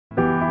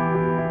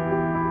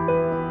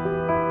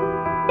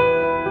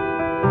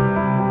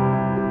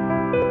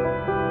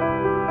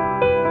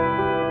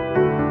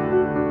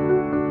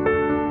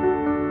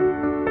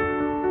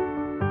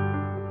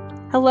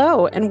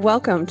Hello, and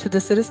welcome to the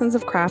Citizens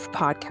of Craft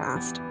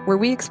podcast, where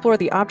we explore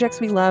the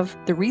objects we love,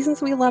 the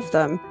reasons we love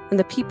them, and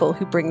the people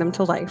who bring them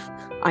to life.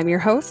 I'm your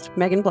host,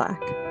 Megan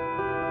Black.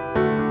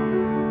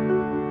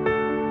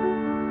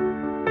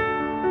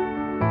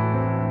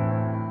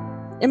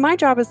 In my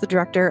job as the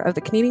director of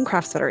the Canadian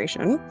Crafts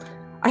Federation,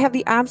 I have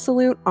the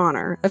absolute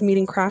honor of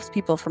meeting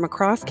craftspeople from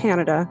across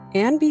Canada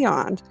and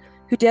beyond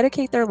who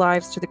dedicate their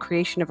lives to the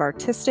creation of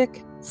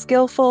artistic,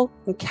 skillful,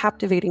 and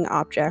captivating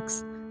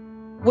objects.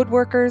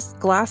 Woodworkers,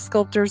 glass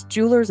sculptors,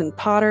 jewelers and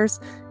potters,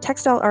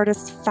 textile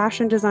artists,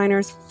 fashion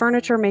designers,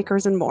 furniture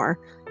makers, and more.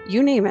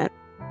 You name it,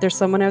 there's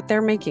someone out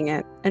there making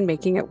it and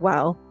making it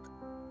well.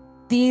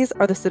 These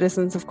are the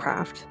citizens of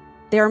craft.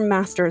 They are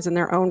masters in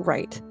their own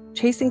right,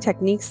 chasing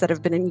techniques that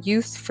have been in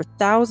use for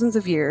thousands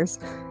of years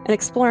and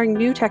exploring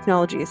new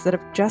technologies that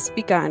have just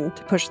begun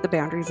to push the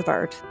boundaries of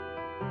art.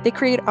 They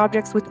create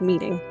objects with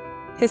meaning,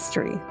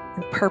 history,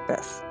 and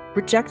purpose,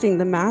 rejecting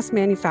the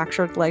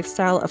mass-manufactured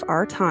lifestyle of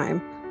our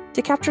time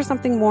to capture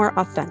something more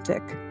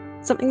authentic,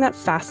 something that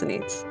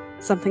fascinates,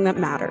 something that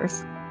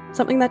matters,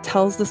 something that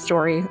tells the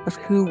story of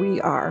who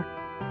we are.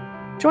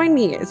 Join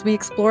me as we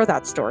explore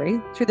that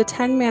story through the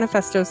 10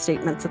 manifesto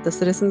statements of the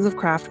Citizens of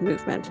Craft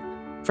movement,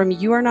 from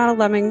 "You are not a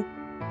lemming"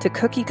 to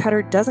 "Cookie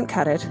cutter doesn't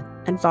cut it"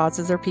 and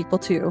 "Vases are people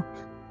too."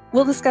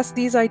 We'll discuss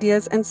these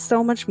ideas and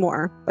so much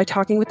more by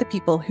talking with the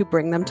people who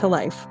bring them to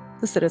life,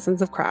 the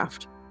Citizens of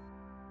Craft.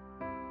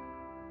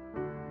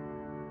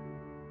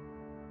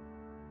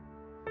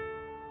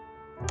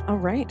 All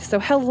right, so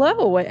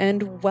hello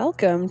and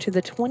welcome to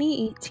the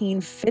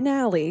 2018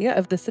 finale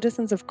of the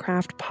Citizens of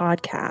Craft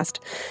podcast.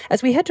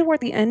 As we head toward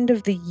the end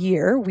of the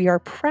year, we are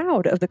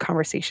proud of the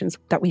conversations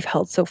that we've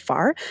held so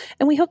far,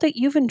 and we hope that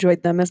you've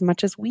enjoyed them as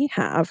much as we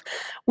have.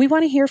 We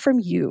want to hear from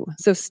you,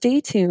 so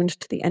stay tuned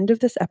to the end of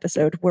this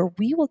episode where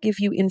we will give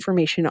you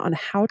information on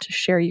how to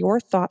share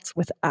your thoughts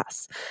with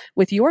us.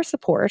 With your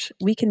support,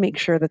 we can make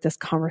sure that this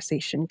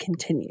conversation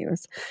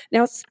continues.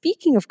 Now,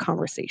 speaking of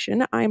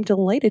conversation, I'm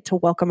delighted to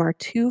welcome our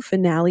two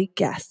finale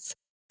guests.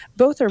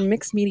 Both are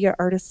mixed media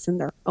artists in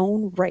their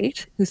own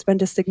right who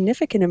spend a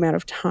significant amount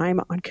of time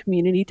on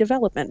community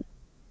development.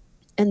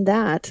 And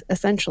that,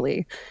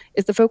 essentially,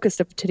 is the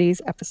focus of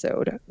today's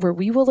episode, where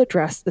we will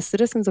address the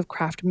Citizens of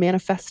Craft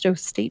manifesto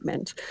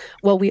statement.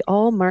 While we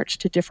all march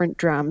to different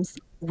drums,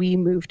 we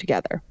move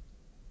together.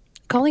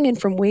 Calling in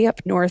from way up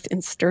north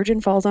in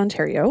Sturgeon Falls,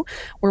 Ontario,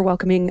 we're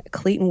welcoming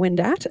Clayton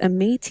Windatt, a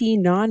Métis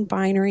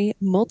non-binary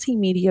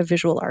multimedia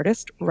visual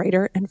artist,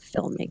 writer, and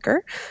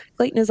filmmaker.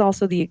 Clayton is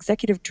also the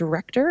executive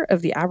director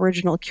of the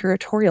Aboriginal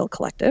Curatorial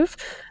Collective,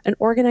 an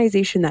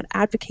organization that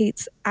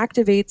advocates,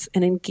 activates,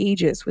 and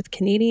engages with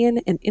Canadian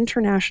and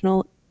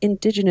international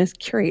Indigenous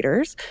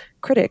curators,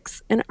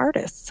 critics, and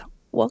artists.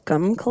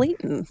 Welcome,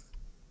 Clayton.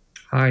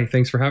 Hi,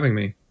 thanks for having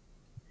me.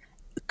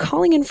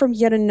 Calling in from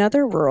yet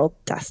another rural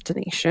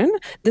destination,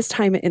 this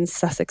time in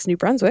Sussex, New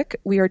Brunswick,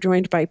 we are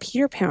joined by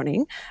Peter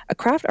Powning, a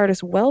craft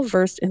artist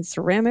well-versed in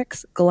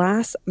ceramics,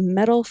 glass,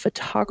 metal,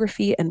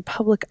 photography, and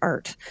public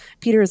art.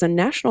 Peter is a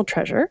national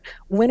treasure,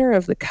 winner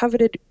of the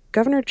coveted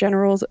Governor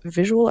General's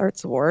Visual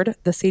Arts Award,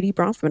 the Sadie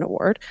Bronfman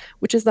Award,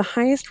 which is the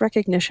highest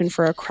recognition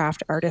for a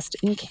craft artist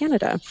in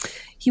Canada.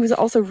 He was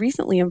also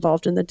recently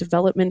involved in the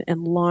development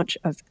and launch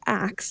of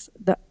ACTS,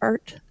 the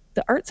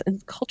Arts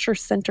and Culture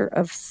Center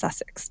of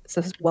Sussex.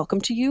 So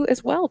welcome to you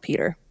as well,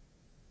 Peter.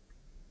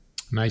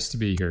 Nice to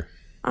be here.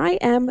 I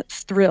am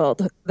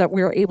thrilled that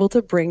we are able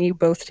to bring you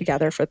both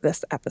together for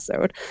this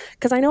episode,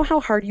 because I know how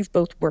hard you've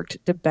both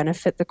worked to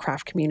benefit the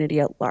craft community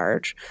at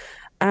large.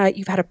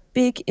 You've had a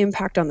big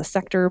impact on the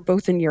sector,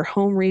 both in your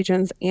home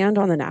regions and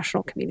on the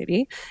national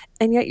community,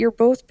 and yet you're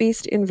both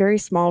based in very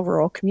small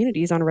rural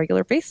communities on a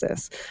regular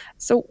basis.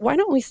 So why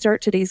don't we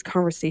start today's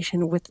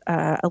conversation with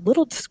a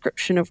little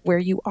description of where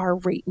you are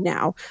right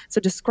now.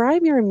 So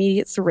describe your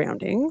immediate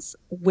surroundings,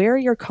 where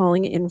you're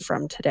calling in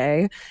from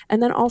today,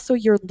 and then also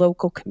your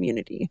local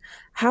community.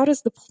 How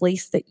does the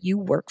place that you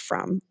work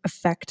from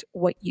affect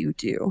what you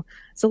do?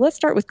 So let's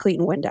start with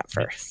Clayton Windatt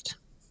first.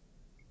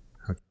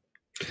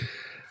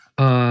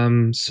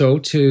 So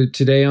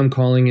today I'm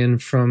calling in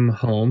from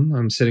home.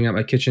 I'm sitting at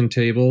my kitchen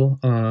table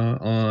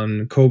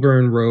on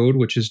Coburn Road,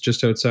 which is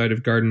just outside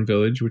of Garden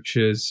Village, which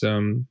is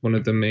one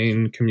of the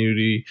main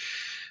community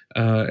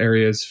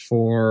areas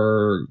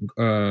for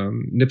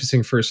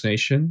Nipissing First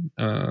Nation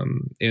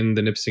in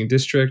the Nipissing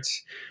district.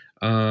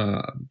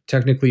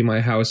 Technically,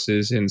 my house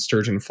is in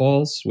Sturgeon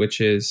Falls,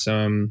 which is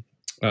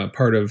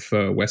part of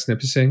West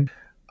Nipissing.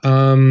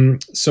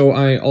 So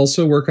I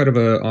also work out of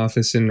an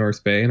office in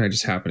North Bay, and I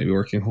just happen to be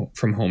working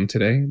from home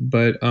today.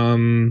 But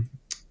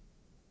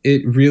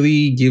it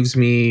really gives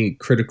me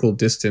critical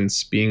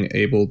distance being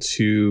able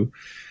to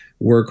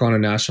work on a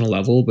national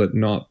level, but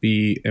not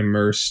be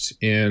immersed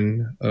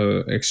in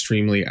an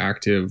extremely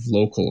active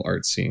local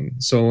art scene.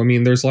 So, I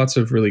mean, there's lots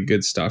of really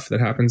good stuff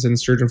that happens in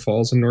Sturgeon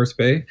Falls and North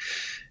Bay.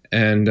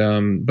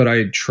 And but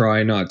I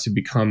try not to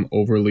become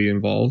overly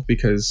involved,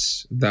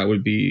 because that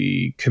would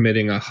be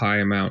committing a high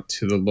amount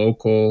to the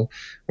local,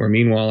 where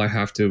meanwhile I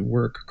have to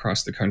work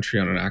across the country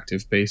on an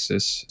active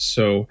basis.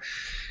 So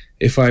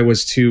if I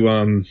was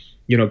to,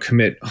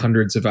 commit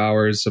hundreds of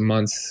hours a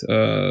month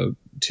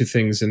to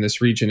things in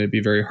this region, it'd be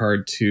very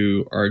hard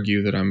to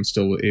argue that I'm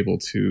still able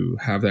to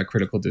have that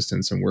critical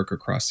distance and work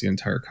across the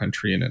entire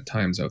country and at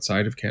times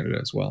outside of Canada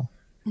as well.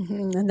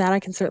 Mm-hmm. And that I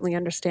can certainly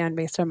understand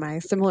based on my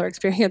similar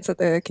experience at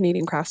the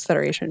Canadian Crafts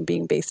Federation,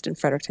 being based in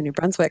Fredericton, New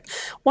Brunswick,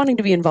 wanting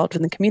to be involved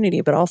in the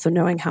community, but also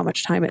knowing how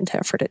much time and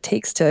effort it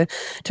takes to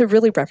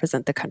really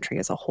represent the country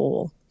as a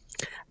whole.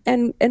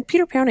 And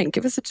Peter Powning,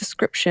 give us a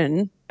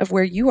description of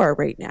where you are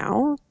right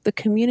now, the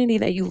community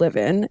that you live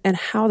in, and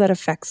how that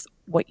affects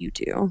what you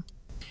do.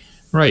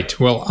 Right.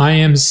 Well, I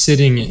am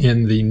sitting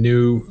in the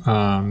new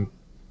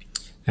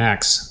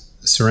Axe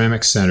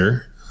Ceramic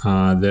Center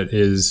that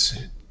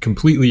is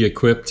completely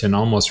equipped and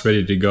almost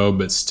ready to go,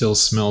 but still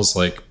smells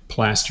like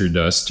plaster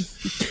dust.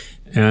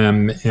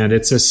 And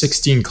it's a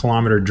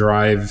 16-kilometer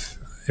drive.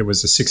 It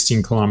was a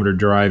 16-kilometer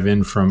drive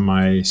in from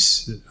my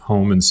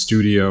home and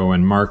studio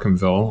in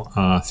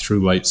Markhamville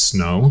through light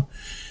snow.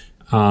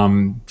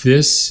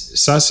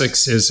 This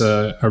Sussex is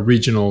a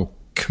regional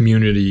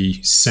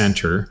community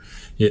center.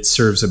 It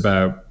serves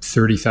about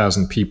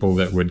 30,000 people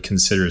that would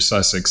consider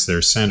Sussex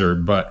their center,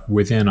 but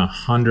within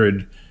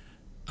 100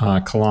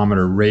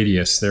 kilometer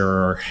radius, there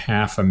are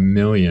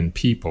 500,000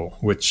 people,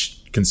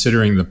 which,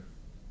 considering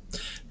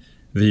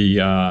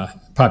the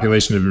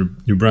population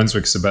of New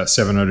Brunswick is about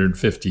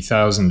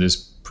 750,000, is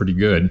pretty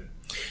good.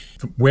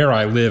 Where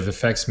I live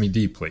affects me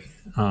deeply.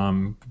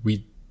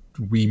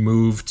 We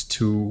moved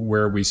to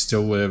where we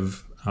still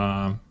live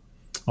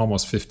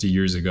almost 50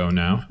 years ago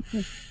now.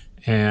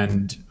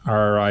 And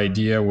our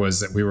idea was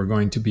that we were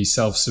going to be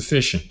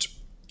self-sufficient.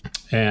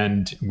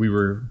 And we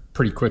were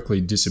pretty quickly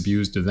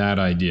disabused of that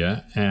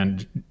idea.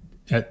 And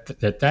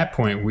at that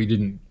point, we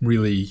didn't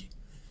really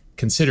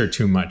consider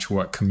too much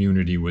what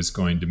community was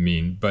going to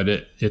mean. But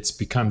it's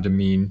become to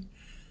mean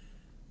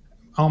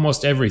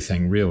almost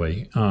everything,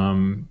 really.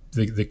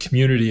 The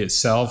community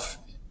itself,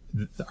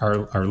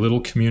 our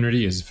little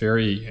community, is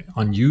very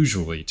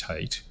unusually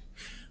tight.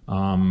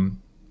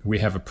 We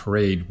have a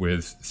parade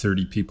with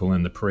 30 people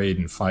in the parade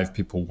and 5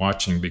 people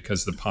watching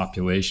because the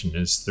population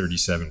is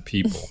 37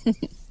 people.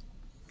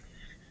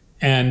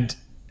 And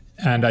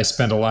I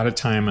spend a lot of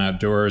time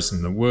outdoors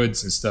in the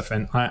woods and stuff.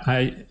 And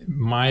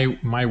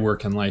my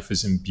work in life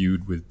is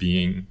imbued with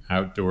being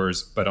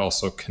outdoors, but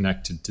also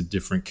connected to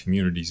different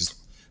communities,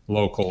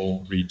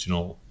 local,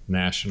 regional,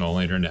 national,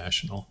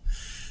 international.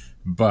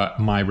 But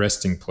my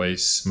resting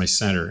place, my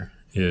center,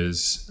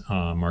 is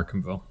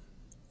Markhamville.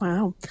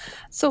 Wow.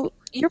 So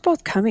you're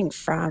both coming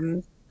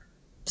from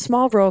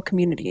small rural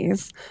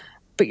communities,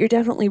 but you're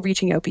definitely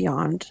reaching out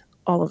beyond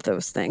all of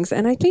those things.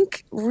 And I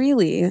think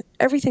really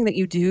everything that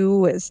you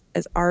do as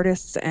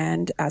artists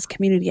and as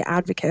community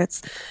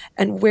advocates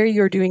and where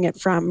you're doing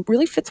it from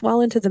really fits well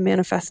into the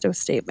manifesto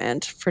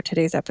statement for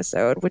today's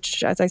episode,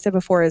 which, as I said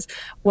before, is,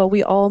 well,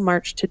 we all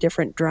march to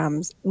different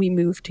drums, we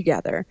move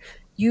together.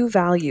 You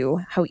value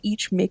how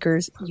each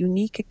maker's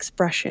unique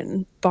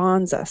expression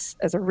bonds us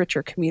as a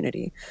richer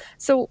community.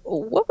 So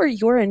what were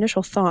your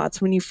initial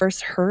thoughts when you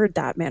first heard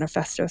that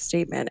manifesto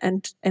statement,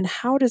 and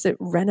how does it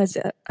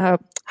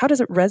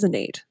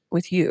resonate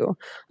with you?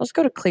 Let's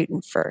go to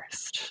Clayton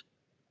first.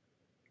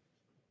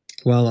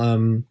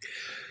 Well,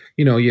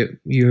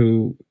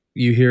 you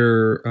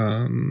hear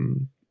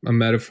a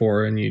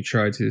metaphor and you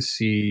try to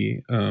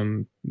see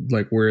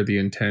like where the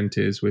intent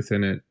is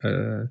within it,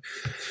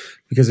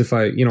 because if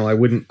I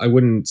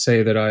wouldn't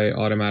say that I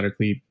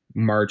automatically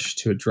march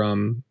to a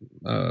drum,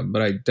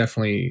 but I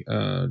definitely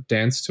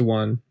dance to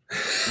one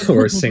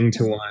or sing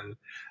to one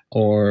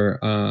or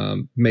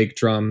make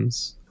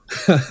drums.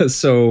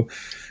 So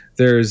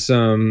there's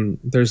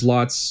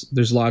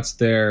lots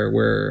there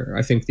where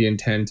I think the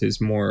intent is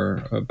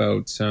more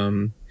about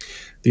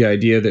the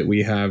idea that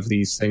we have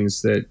these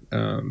things that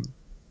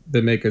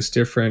make us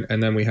different,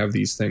 and then we have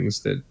these things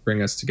that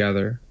bring us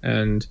together.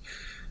 And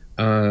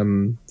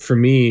for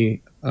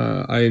me,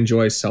 I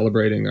enjoy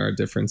celebrating our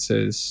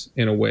differences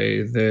in a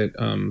way that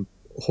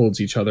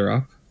holds each other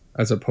up,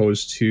 as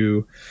opposed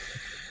to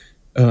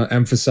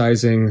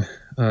emphasizing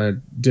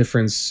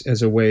difference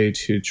as a way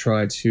to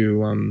try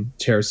to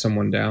tear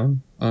someone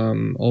down.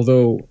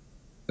 Although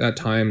at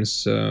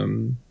times,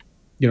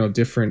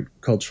 different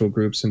cultural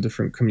groups and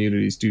different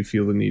communities do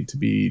feel the need to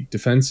be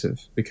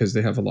defensive because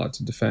they have a lot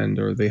to defend,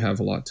 or they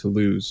have a lot to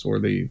lose, or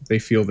they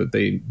feel that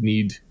they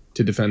need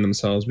to defend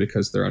themselves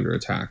because they're under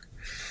attack.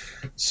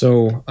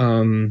 So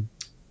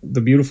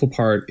the beautiful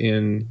part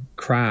in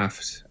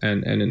craft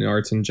and in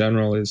arts in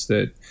general is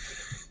that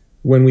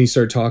when we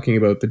start talking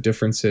about the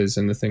differences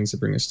and the things that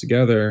bring us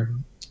together,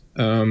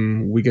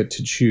 we get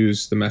to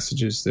choose the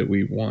messages that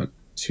we want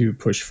to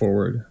push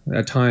forward.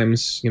 At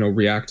times,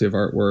 reactive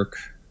artwork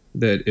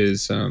that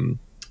is a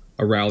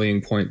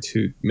rallying point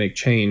to make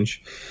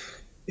change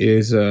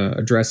is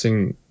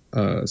addressing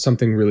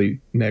something really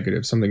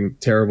negative, something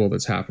terrible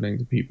that's happening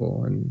to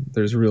people. And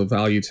there's real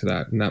value to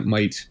that. And that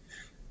might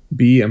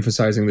be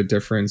emphasizing the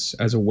difference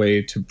as a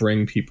way to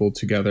bring people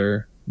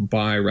together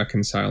by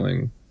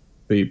reconciling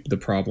the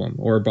problem,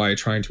 or by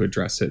trying to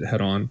address it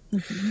head on.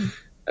 Mm-hmm.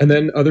 And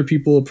then other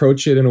people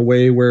approach it in a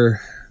way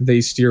where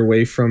they steer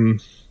away from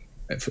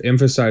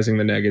emphasizing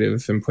the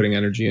negative and putting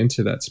energy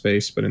into that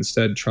space, but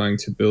instead trying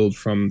to build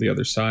from the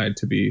other side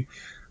to be,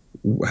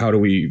 how do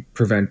we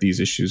prevent these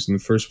issues in the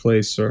first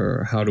place,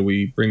 or how do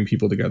we bring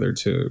people together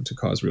to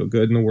cause real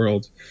good in the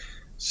world?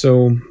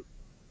 So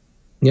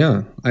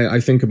yeah, I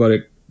think about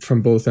it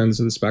from both ends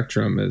of the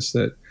spectrum, is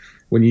that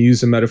when you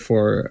use a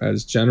metaphor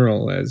as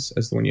general as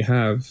the one you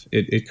have,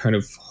 it kind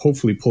of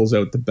hopefully pulls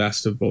out the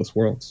best of both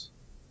worlds.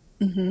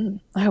 Mm-hmm.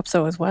 I hope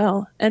so as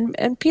well.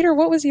 And Peter,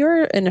 what was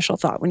your initial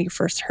thought when you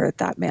first heard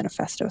that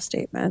manifesto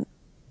statement?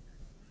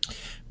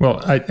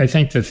 Well, I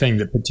think the thing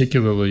that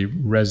particularly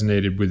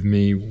resonated with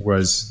me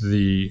was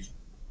the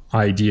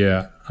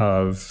idea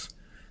of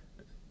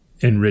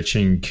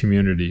enriching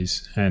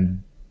communities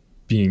and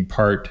being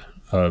part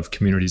of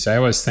communities. I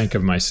always think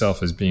of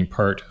myself as being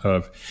part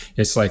of,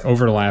 it's like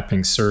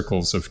overlapping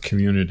circles of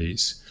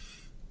communities.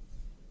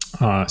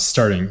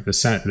 Starting the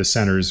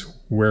centers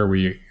where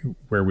we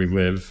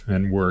live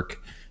and work,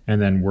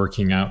 and then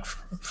working out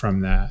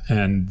from that,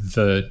 and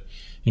the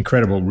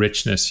incredible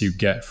richness you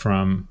get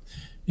from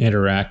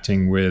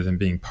interacting with and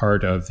being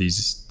part of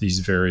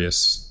these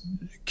various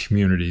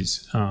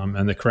communities.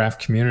 And the craft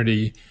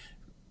community,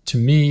 to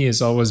me, has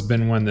always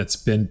been one that's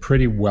been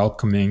pretty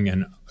welcoming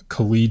and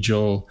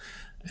collegial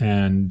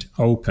and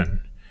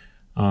open.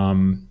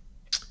 And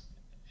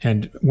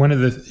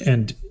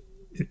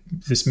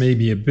this may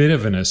be a bit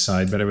of an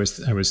aside, but I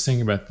was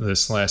thinking about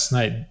this last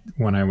night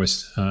when I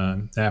was,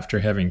 after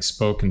having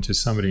spoken to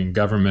somebody in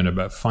government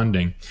about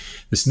funding,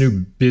 this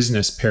new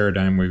business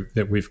paradigm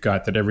that we've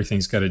got, that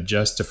everything's got to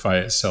justify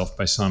itself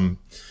by some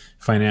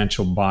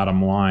financial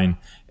bottom line.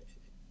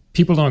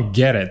 People don't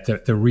get it,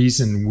 that the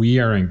reason we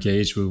are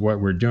engaged with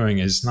what we're doing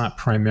is not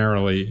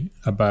primarily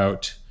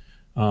about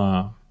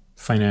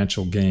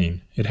financial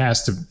gain. It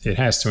has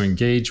to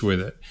engage with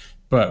it,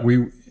 but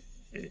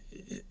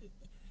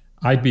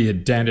I'd be a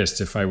dentist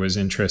if I was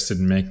interested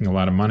in making a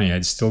lot of money.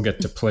 I'd still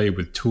get to play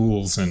with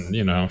tools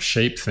and,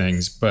 shape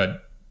things.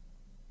 But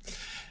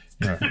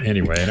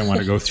anyway, I don't want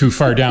to go too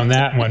far down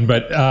that one.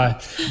 But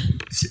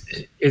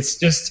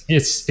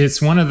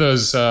it's one of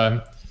those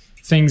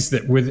things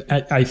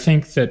that I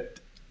think that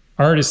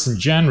artists in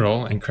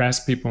general and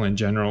craftspeople in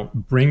general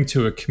bring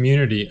to a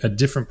community a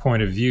different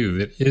point of view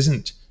that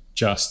isn't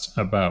just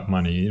about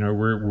money.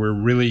 We're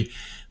really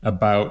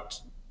about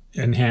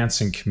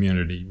enhancing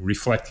community,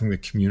 reflecting the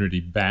community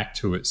back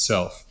to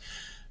itself.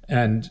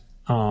 And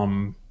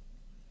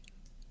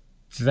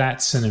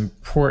that's an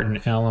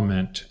important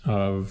element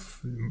of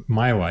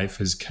my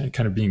life, is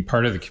kind of being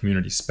part of the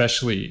community.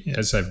 Especially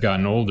as I've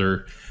gotten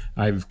older,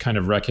 I've kind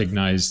of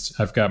recognized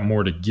I've got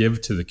more to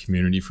give to the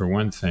community, for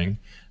one thing,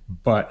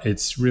 but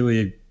it's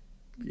really,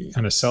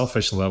 on a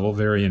selfish level,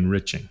 very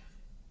enriching.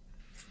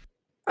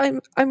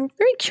 I'm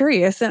very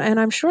curious, and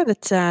I'm sure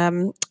that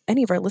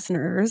any of our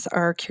listeners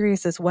are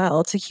curious as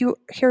well, to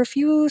hear a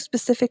few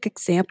specific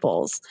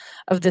examples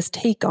of this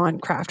take on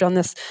craft, on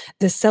this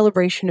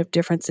celebration of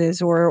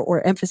differences,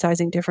 or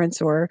emphasizing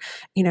difference, or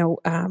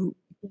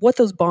what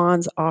those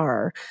bonds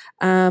are.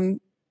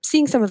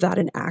 Seeing some of that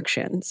in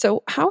action.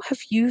 So how have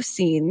you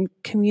seen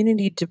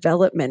community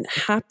development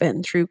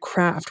happen through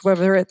craft,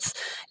 whether it's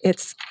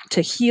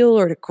to heal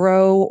or to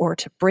grow or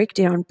to break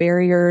down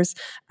barriers,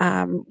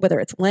 whether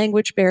it's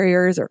language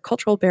barriers or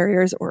cultural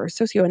barriers or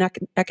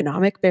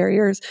socioeconomic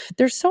barriers?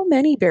 There's so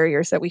many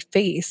barriers that we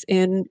face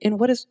in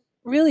what is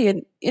really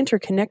an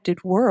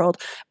interconnected world.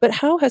 But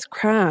how has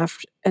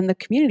craft and the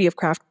community of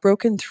craft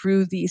broken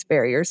through these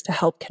barriers to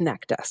help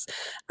connect us?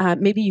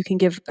 Maybe you can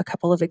give a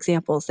couple of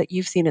examples that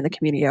you've seen in the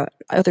community,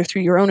 either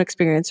through your own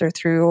experience or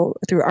through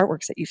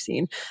artworks that you've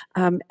seen.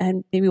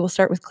 And maybe we'll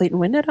start with Clayton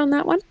Windatt on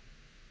that one.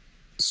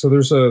 So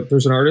there's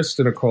an artist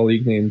and a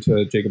colleague named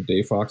Jacob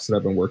Dayfox that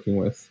I've been working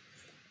with,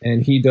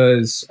 and he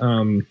does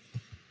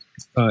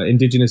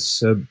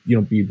indigenous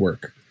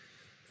beadwork.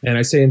 And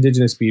I say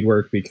indigenous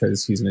beadwork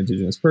because he's an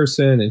indigenous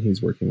person and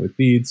he's working with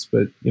beads.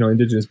 But,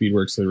 indigenous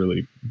beadwork's a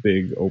really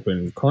big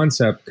open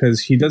concept, because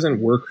he doesn't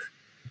work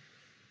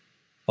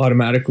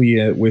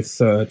automatically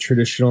with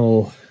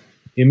traditional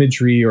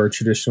imagery or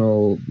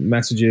traditional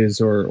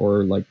messages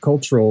or like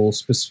culturally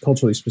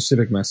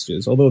specific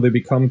messages, although they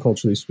become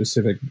culturally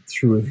specific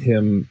through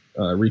him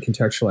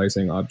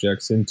recontextualizing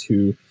objects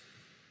into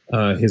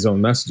his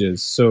own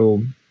messages.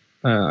 So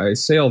I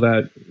say all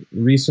that.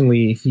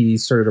 Recently, he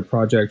started a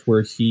project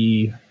where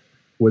he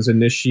was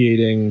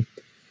initiating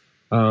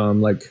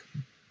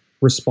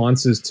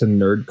responses to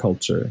nerd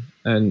culture.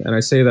 And I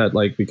say that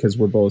because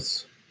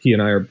he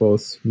and I are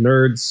both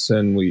nerds,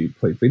 and we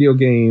play video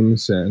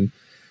games and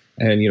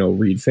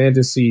read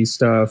fantasy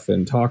stuff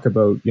and talk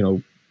about,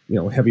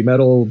 heavy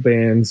metal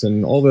bands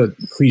and all the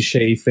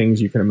cliche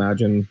things you can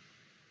imagine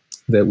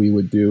that we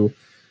would do.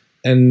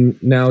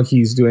 And now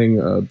he's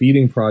doing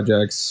beading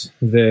projects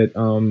that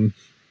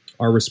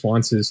are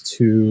responses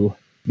to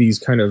these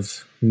kind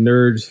of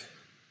nerd,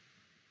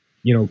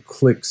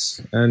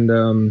 cliques.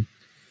 And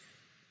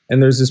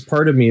there's this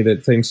part of me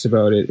that thinks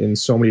about it in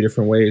so many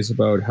different ways,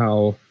 about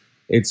how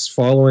it's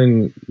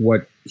following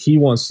what he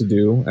wants to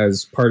do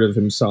as part of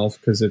himself,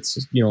 because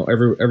it's, you know,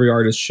 every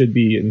artist should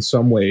be in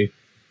some way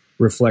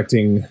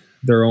reflecting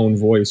their own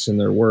voice in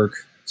their work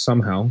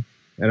somehow.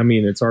 And I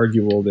mean, it's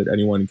arguable that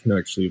anyone can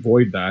actually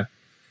avoid that.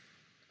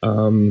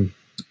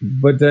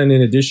 But then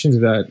in addition to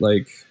that,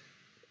 like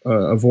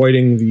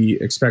avoiding the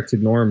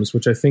expected norms,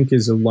 which I think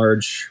is a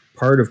large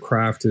part of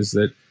craft, is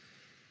that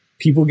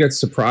people get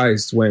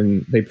surprised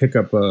when they pick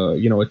up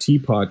a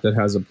teapot that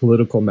has a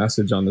political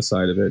message on the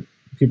side of it.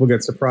 People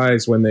get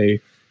surprised when they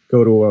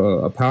go to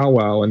a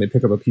powwow and they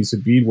pick up a piece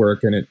of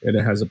beadwork and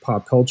it has a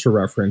pop culture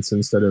reference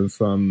instead of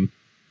a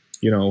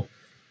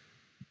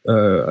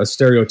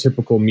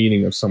stereotypical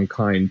meaning of some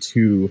kind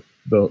to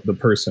the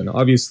person.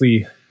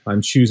 Obviously,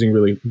 I'm choosing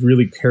really,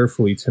 really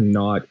carefully to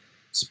not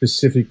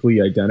specifically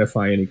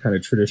identify any kind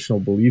of traditional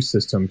belief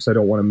system, because I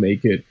don't want to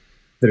make it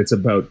that it's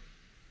about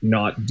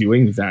not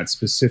doing that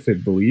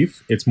specific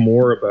belief. It's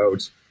more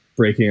about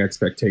breaking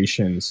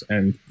expectations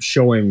and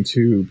showing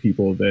to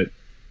people that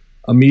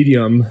a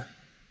medium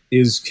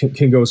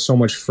can go so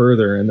much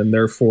further, and then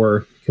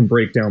therefore can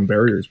break down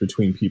barriers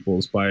between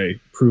peoples by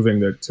proving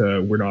that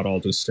we're not all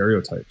just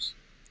stereotypes.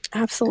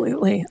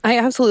 Absolutely. I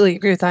absolutely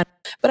agree with that.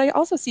 But I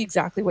also see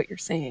exactly what you're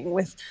saying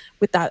with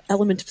that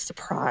element of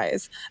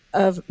surprise,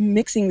 of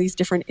mixing these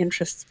different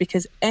interests,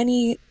 because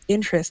any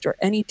interest or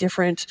any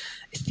different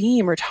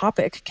theme or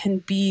topic can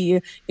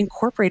be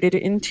incorporated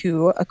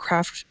into a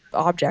craft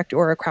object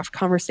or a craft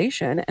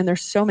conversation. And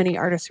there's so many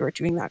artists who are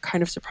doing that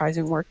kind of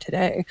surprising work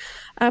today.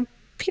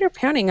 Peter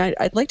Powning,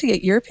 I'd like to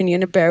get your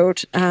opinion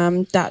about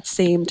that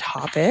same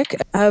topic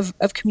of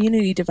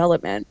community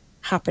development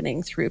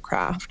happening through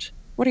craft.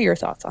 What are your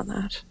thoughts on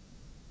that?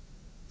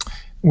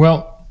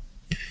 Well,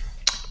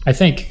 I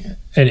think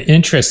an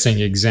interesting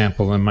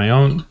example in my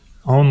own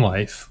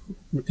life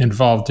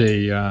involved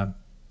a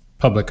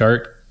public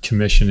art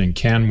commission in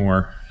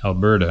Canmore,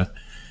 Alberta,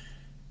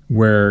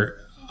 where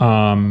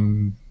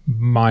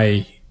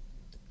my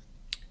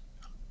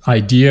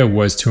idea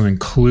was to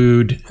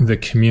include the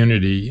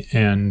community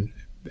and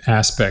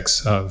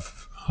aspects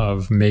of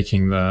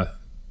making the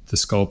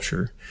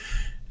sculpture.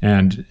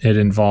 And it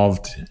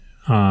involved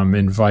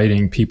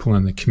inviting people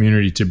in the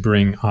community to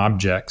bring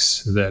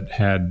objects that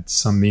had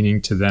some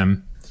meaning to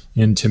them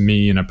into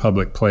me in a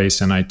public place.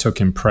 And I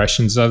took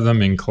impressions of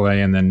them in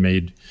clay and then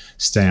made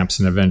stamps.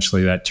 And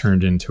eventually that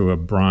turned into a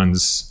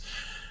bronze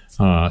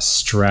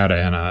strata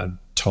and a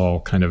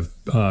tall kind of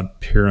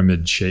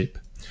pyramid shape.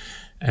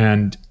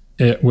 And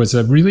it was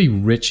a really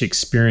rich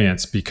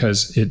experience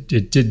because it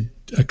did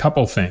a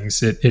couple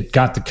things. It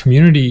got the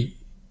community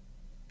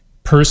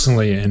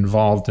personally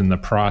involved in the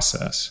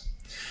process.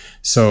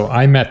 So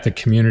I met the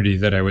community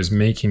that I was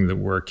making the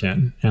work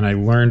in, and I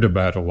learned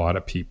about a lot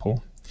of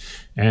people.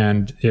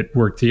 And it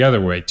worked the other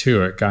way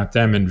too. It got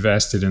them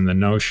invested in the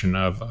notion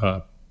of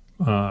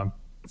a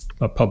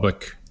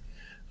public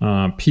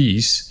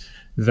piece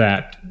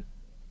that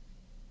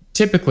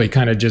typically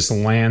kind of just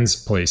lands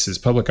places.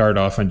 Public art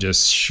often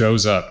just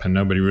shows up and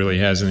nobody really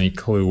has any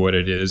clue what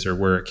it is or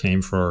where it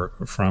came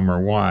from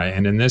or why.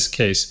 And in this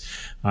case,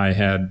 I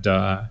had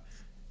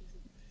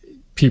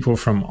people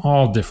from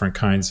all different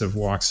kinds of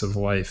walks of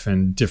life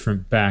and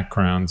different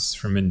backgrounds,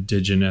 from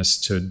indigenous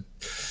to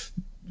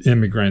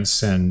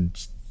immigrants. And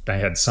I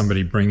had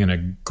somebody bring in a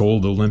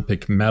gold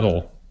Olympic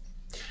medal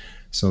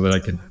so that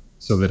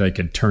I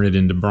could turn it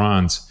into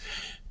bronze.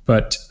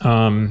 But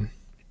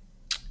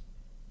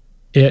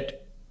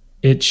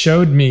it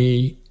showed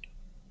me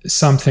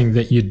something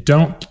that you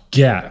don't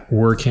get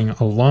working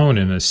alone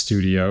in a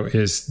studio,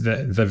 is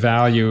the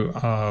value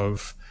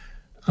of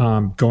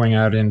going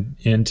out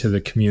into the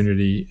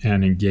community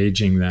and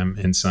engaging them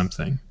in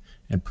something.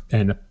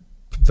 And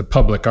the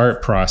public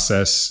art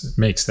process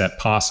makes that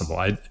possible.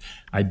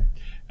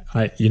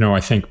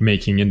 I think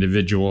making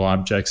individual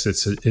objects,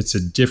 it's a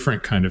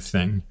different kind of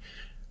thing.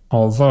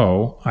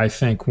 Although I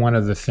think one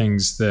of the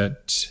things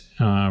that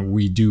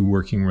we do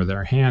working with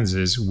our hands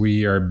is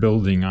we are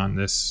building on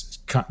this.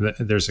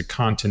 There's a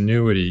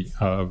continuity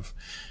of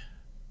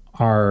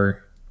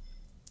our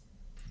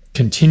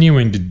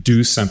continuing to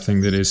do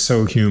something that is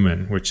so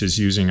human, which is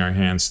using our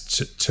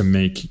hands to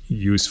make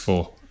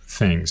useful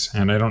things.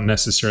 And I don't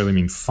necessarily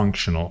mean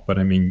functional, but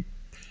I mean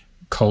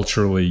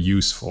culturally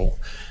useful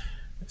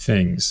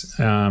things.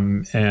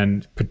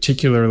 And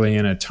particularly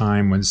in a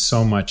time when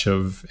so much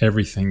of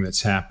everything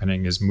that's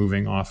happening is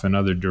moving off in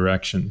other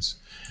directions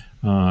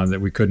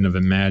that we couldn't have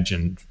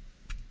imagined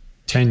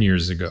 10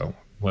 years ago,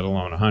 let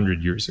alone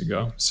 100 years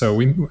ago.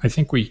 So I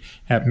think we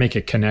make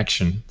a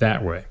connection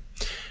that way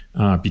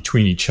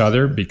between each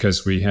other,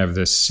 because we have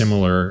this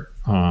similar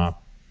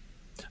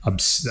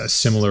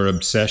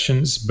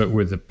obsessions, but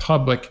with the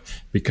public,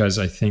 because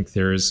I think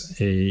there's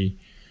a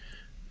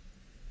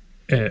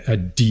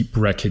deep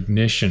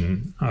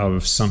recognition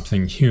of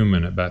something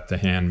human about the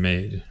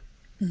handmade.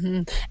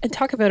 Mm-hmm. And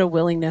talk about a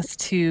willingness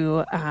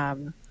to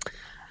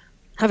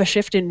have a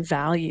shift in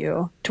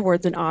value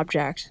towards an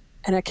object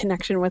and a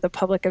connection with a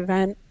public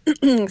event.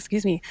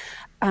 Excuse me.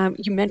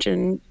 You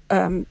mentioned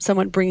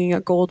someone bringing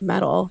a gold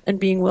medal and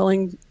being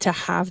willing to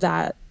have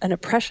that, an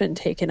impression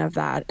taken of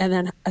that, and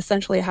then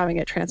essentially having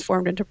it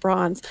transformed into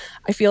bronze.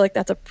 I feel like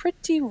that's a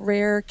pretty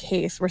rare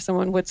case where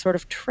someone would sort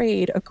of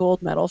trade a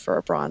gold medal for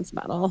a bronze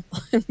medal,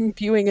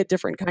 viewing a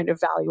different kind of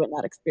value in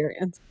that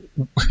experience.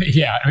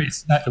 Yeah, I mean,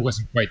 it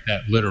wasn't quite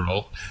that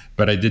literal,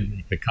 but I did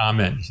make the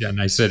comment,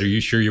 and I said, "Are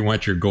you sure you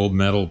want your gold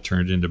medal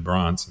turned into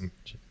bronze?" And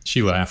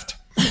she laughed.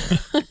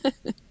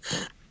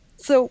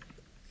 So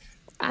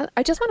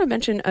I just want to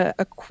mention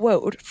a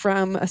quote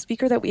from a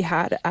speaker that we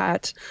had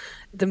at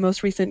the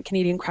most recent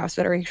Canadian Crafts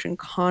Federation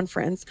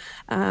conference.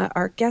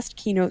 Our guest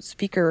keynote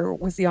speaker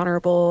was the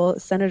Honorable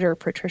Senator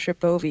Patricia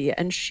Bovey,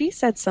 and she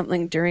said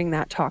something during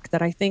that talk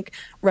that I think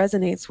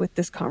resonates with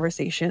this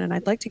conversation, and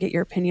I'd like to get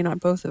your opinion on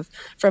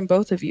from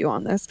both of you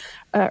on this.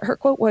 Her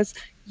quote was,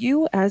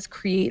 "You as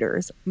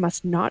creators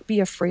must not be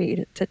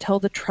afraid to tell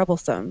the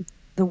troublesome,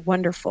 the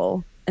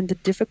wonderful, and the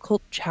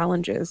difficult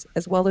challenges,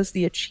 as well as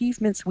the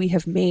achievements we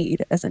have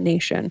made as a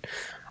nation.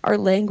 Our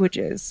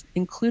languages,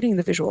 including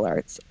the visual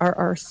arts, are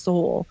our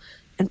soul,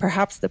 and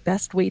perhaps the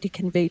best way to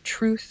convey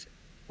truth,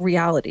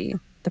 reality,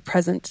 the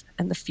present,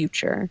 and the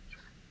future."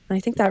 And I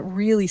think that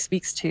really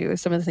speaks to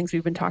some of the things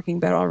we've been talking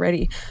about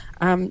already.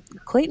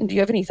 Clayton, do you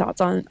have any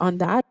thoughts on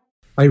that?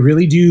 I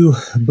really do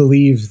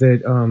believe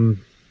that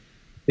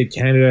that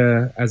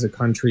Canada as a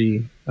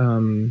country,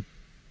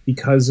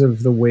 because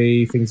of the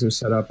way things are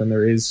set up, and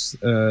there is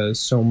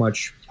so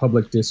much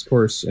public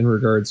discourse in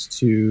regards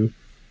to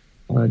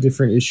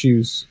different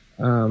issues,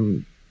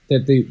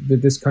 that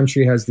this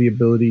country has the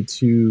ability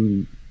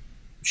to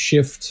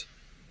shift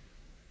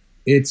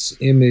its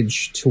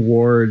image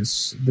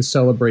towards the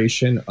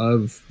celebration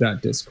of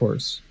that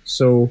discourse.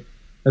 So,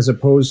 as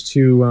opposed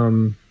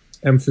to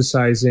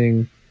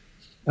emphasizing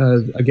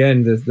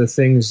again the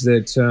things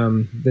that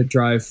that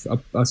drive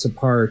us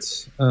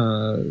apart,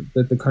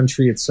 that the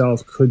country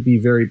itself could be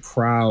very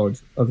proud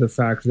of the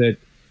fact that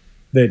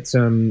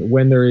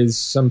when there is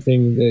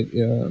something that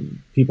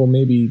people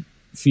maybe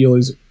feel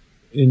is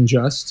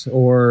unjust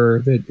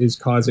or that is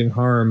causing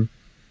harm,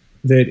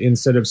 that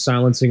instead of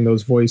silencing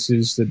those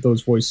voices, that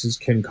those voices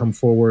can come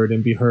forward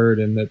and be heard,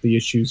 and that the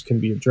issues can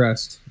be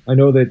addressed. I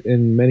know that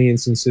in many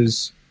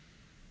instances,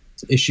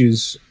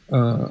 issues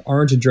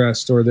aren't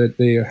addressed, or that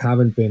they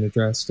haven't been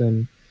addressed,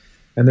 and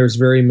there's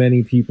very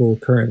many people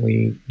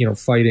currently,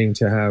 fighting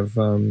to have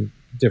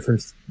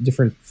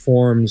different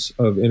forms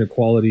of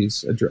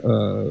inequalities,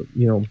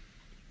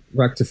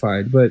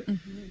 rectified. But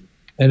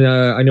and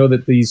I know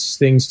that these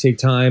things take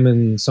time,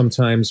 and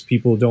sometimes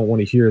people don't want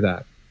to hear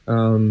that.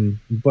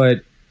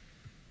 But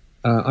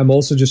I'm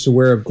also just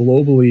aware of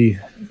globally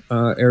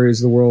areas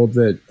of the world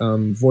that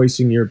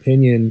voicing your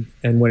opinion,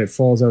 and when it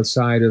falls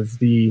outside of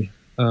the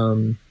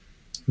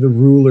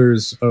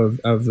rulers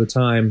of the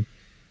time,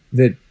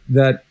 that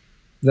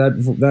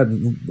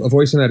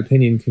voicing that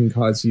opinion can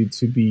cause you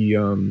to be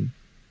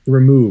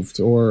removed,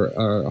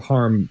 or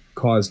harm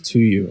caused to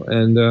you.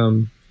 And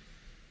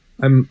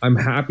I'm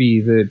happy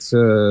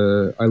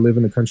that I live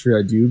in the country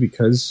I do,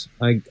 because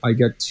I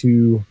get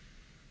to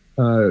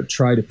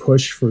try to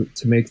push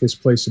to make this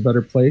place a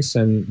better place,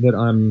 and that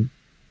I'm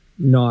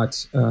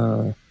not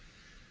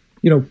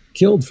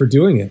killed for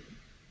doing it.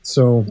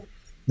 So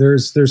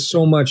there's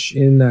so much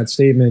in that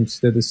statement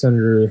that the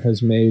senator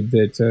has made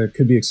that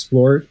could be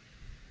explored.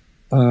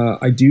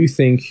 I do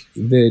think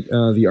that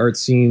the art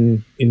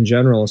scene in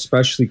general,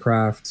 especially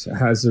craft,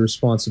 has the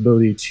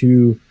responsibility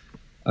to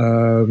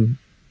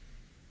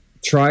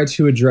try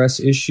to address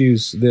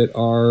issues that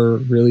are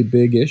really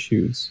big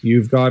issues.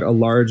 You've got a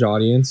large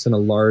audience and a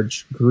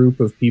large group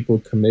of people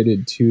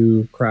committed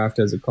to craft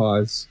as a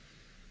cause.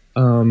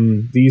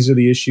 These are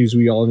the issues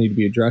we all need to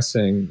be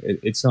addressing.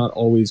 It's not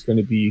always going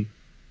to be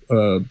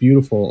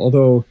beautiful,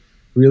 although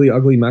really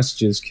ugly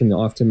messages can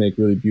often make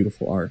really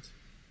beautiful art.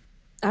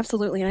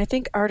 Absolutely. And I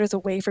think art is a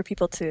way for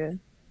people to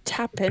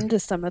tap into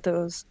some of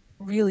those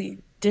really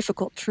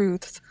difficult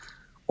truths,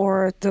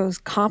 or those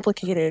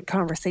complicated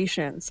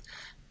conversations.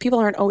 People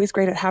aren't always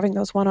great at having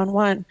those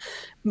one-on-one,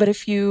 but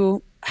if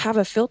you have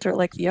a filter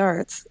like the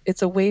arts,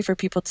 it's a way for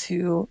people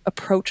to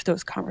approach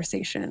those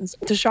conversations,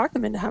 to shock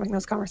them into having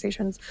those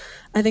conversations.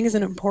 I think is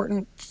an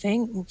important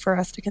thing for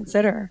us to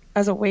consider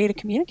as a way to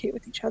communicate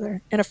with each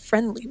other in a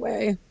friendly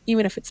way,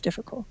 even if it's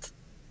difficult.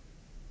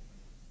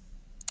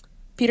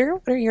 Peter,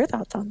 what are your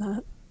thoughts on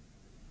that?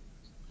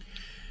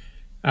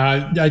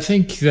 I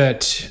think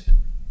that,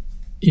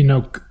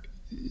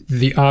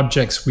 the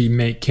objects we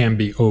make can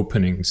be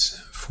openings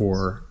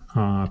for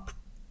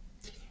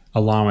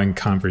allowing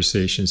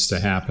conversations to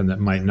happen that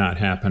might not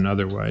happen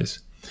otherwise.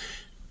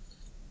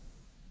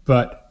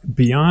 But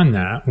beyond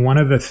that, one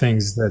of the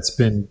things that's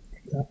been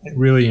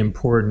really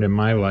important in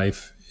my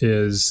life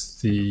is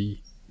the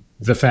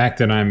fact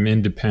that I'm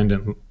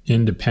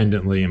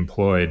independently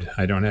employed.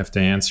 I don't have to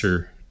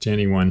answer to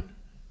anyone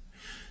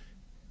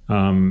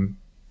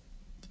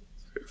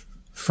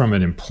from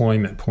an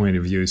employment point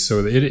of view.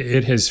 So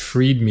it has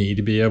freed me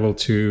to be able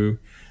to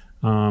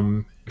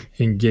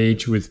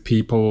engage with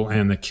people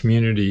and the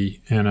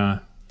community in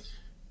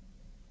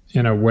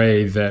a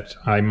way that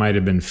I might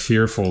have been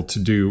fearful to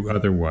do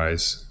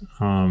otherwise,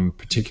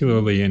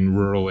 particularly in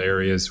rural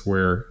areas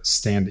where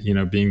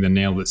being the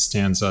nail that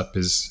stands up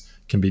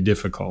can be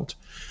difficult.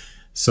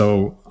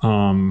 So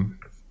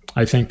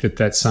I think that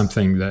that's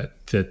something that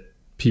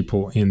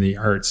people in the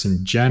arts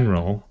in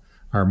general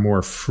are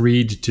more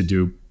freed to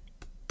do,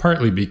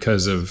 partly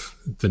because of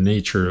the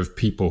nature of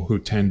people who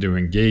tend to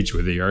engage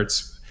with the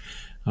arts,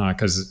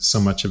 because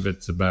so much of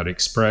it's about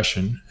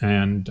expression.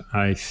 And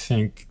I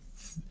think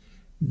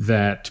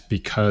that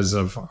because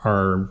of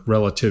our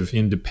relative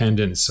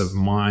independence of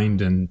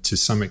mind and to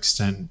some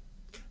extent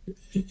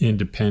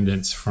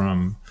independence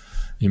from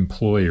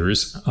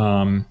employers,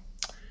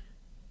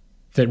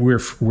 that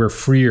we're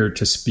freer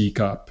to speak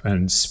up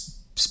and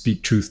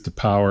speak truth to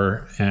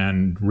power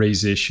and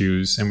raise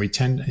issues. And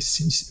it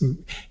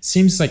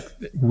seems like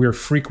we're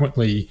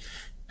frequently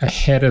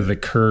ahead of the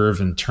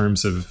curve in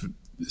terms of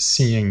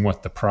seeing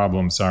what the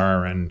problems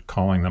are and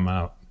calling them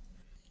out.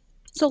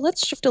 So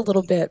let's shift a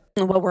little bit.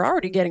 Well, we're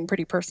already getting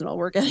pretty personal.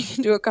 We're getting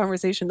into a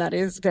conversation that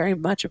is very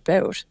much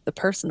about the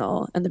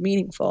personal and the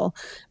meaningful.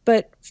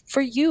 But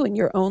for you in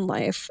your own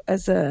life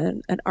as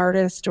an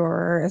artist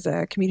or as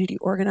a community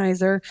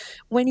organizer,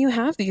 when you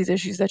have these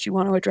issues that you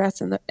want to address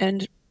and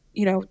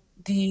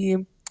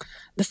the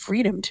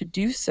freedom to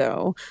do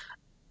so,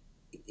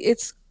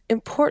 it's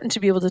important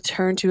to be able to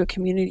turn to a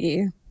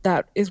community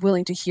that is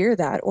willing to hear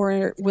that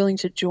or willing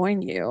to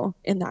join you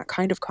in that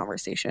kind of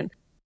conversation.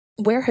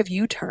 Where have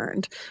you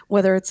turned,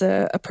 whether it's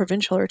a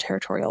provincial or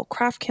territorial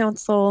craft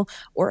council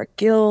or a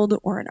guild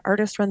or an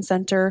artist-run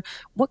center?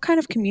 What kind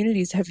of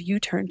communities have you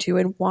turned to,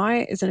 and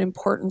why is it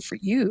important for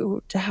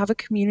you to have a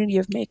community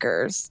of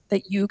makers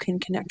that you can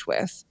connect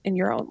with in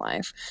your own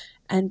life?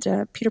 And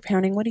Peter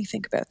Powning, what do you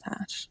think about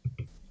that?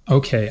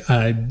 Okay,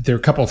 there are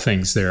a couple of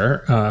things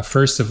there.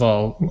 First of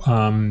all,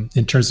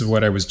 in terms of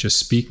what I was just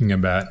speaking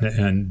about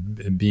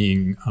and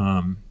being,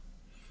 kind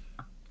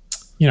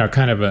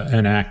of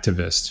an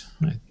activist.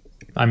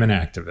 I'm an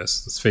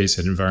activist, let's face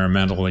it,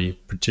 environmentally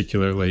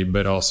particularly,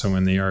 but also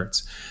in the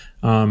arts.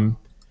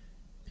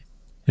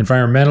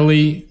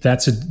 Environmentally,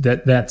 that's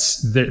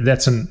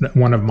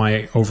one of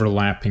my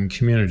overlapping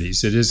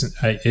communities. It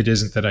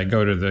isn't that I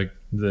go to the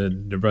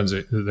New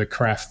Brunswick the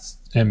craft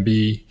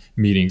MB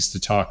meetings to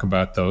talk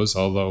about those,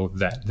 although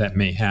that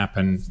may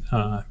happen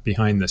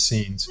behind the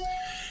scenes.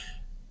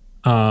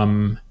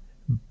 But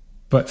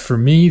for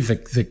me,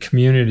 the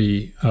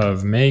community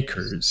of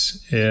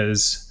makers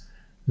is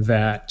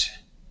that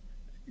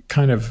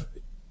kind of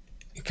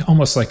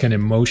almost like an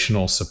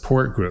emotional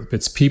support group.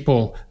 It's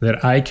people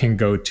that I can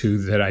go to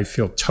that I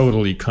feel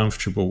totally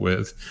comfortable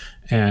with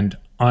and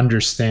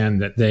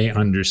understand that they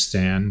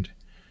understand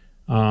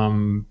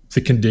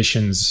the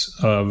conditions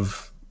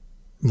of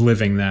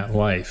living that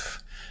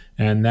life.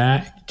 And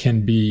that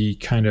can be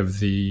kind of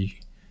the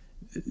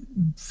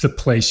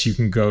place you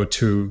can go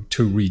to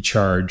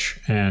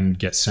recharge and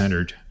get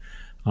centered.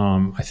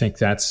 I think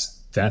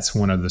that's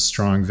one of the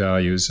strong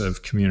values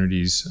of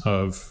communities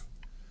of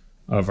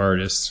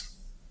artists,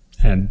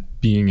 and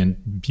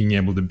being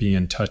able to be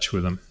in touch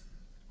with them.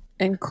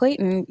 And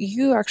Clayton,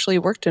 you actually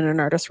worked in an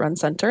artist-run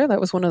center.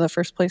 That was one of the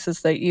first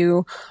places that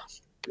you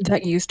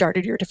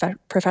started your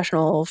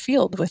professional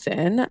field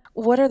within.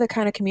 What are the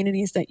kind of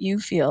communities that you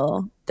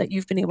feel that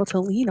you've been able to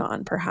lean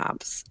on,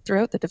 perhaps,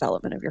 throughout the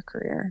development of your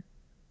career?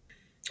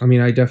 I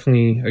mean, I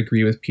definitely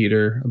agree with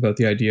Peter about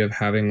the idea of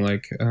having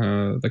like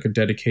a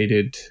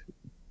dedicated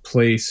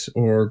place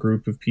or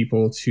group of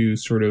people to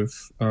sort of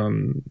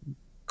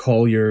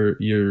call your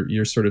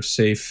sort of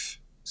safe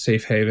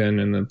haven,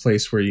 and a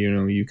place where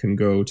you can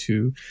go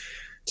to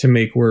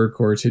make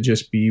work or to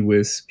just be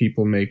with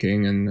people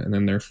making, and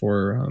then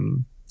therefore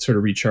sort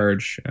of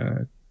recharge.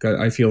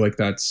 I feel like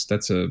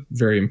that's a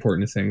very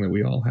important thing that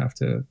we all have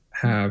to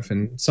have,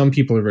 and some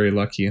people are very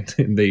lucky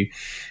and they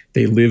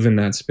live in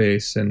that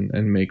space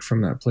and make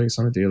from that place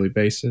on a daily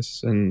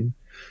basis. And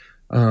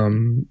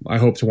I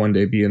hope to one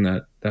day be in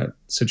that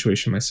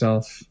situation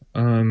myself.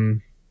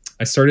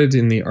 I started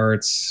in the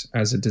arts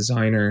as a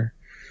designer,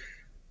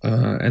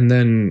 and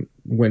then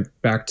went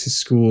back to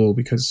school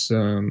because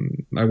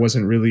I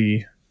wasn't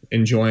really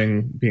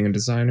enjoying being a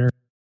designer.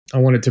 I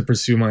wanted to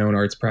pursue my own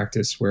arts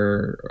practice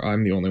where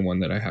I'm the only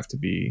one that has to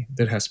be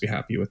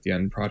happy with the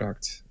end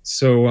product.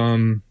 So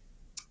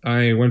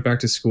I went back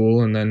to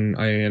school, and then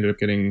I ended up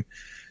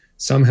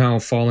somehow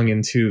falling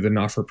into the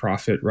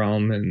not-for-profit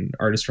realm and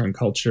artist-run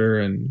culture,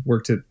 and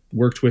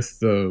worked with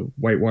the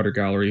Whitewater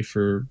Gallery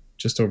for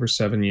just over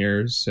 7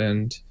 years,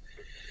 and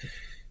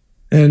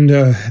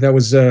that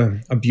was a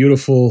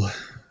beautiful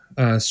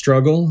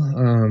struggle,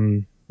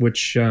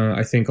 which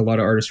I think a lot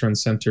of artist-run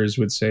centers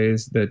would say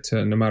is that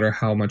no matter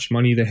how much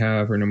money they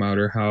have or no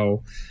matter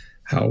how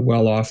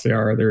well off they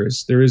are, there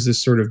is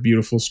this sort of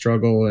beautiful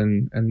struggle,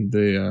 and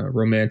the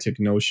romantic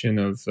notion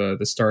of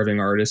the starving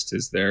artist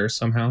is there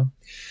somehow.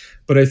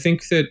 But I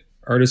think that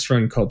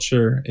artist-run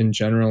culture in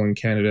general in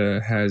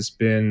Canada has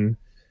been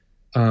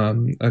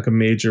like a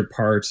major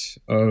part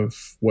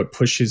of what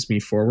pushes me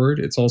forward.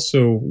 It's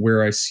also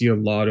where I see a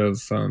lot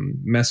of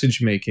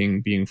message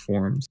making being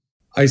formed.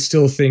 I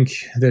still think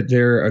that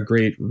they're a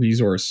great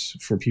resource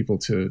for people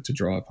to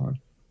draw upon.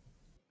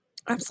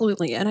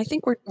 Absolutely. And I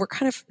think we're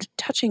kind of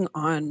touching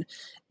on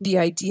the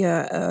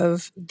idea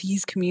of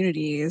these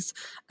communities.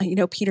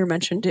 Peter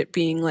mentioned it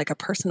being like a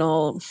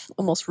personal,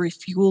 almost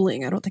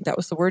refueling. I don't think that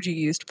was the word you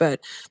used,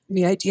 but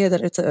the idea that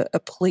it's a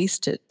place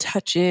to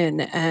touch in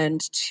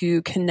and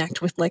to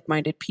connect with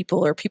like-minded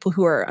people, or people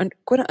who are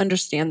going to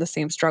understand the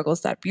same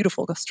struggles, that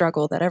beautiful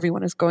struggle that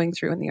everyone is going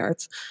through in the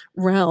arts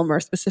realm, or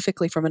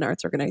specifically from an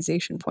arts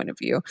organization point of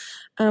view.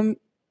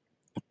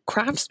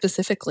 Craft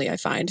specifically, I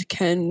find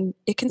can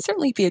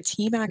certainly be a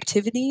team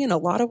activity in a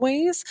lot of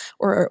ways,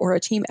 or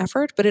a team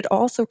effort, but it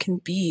also can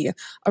be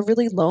a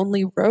really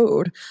lonely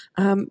road.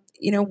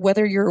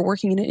 Whether you're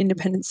working in an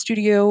independent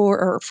studio,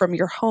 or from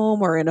your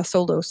home, or in a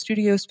solo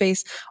studio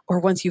space,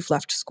 or once you've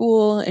left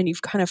school and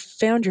you've kind of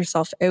found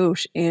yourself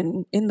out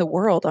in the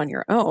world on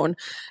your own.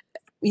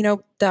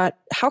 That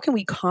how can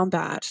we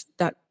combat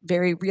that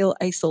very real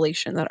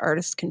isolation that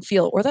artists can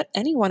feel, or that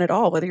anyone at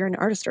all, whether you're an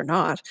artist or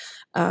not,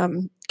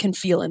 can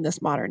feel in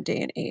this modern day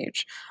and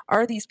age?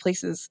 Are these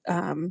places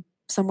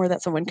somewhere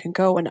that someone can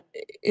go, and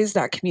is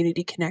that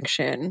community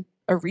connection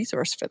a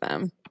resource for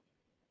them?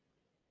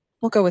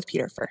 We'll go with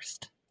Peter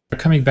first.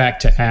 Coming back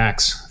to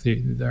ACTS,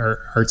 our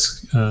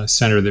arts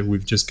center that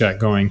we've just got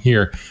going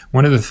here,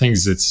 one of the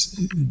things that's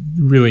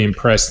really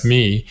impressed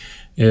me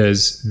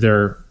is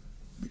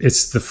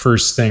it's the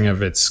first thing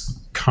of its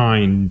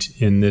kind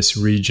in this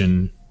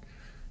region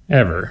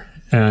ever.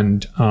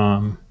 And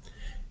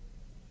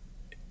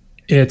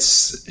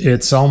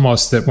it's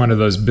almost that one of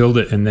those build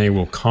it and they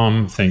will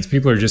come things.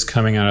 People are just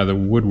coming out of the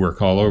woodwork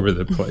all over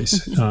the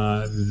place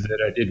that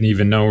I didn't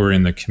even know were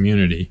in the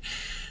community.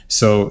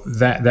 So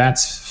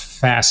that's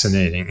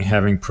fascinating,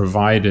 having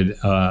provided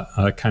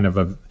a kind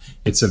of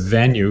it's a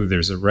venue,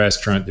 there's a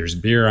restaurant, there's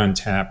beer on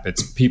tap,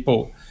 it's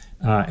people,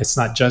 it's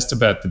not just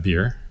about the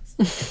beer.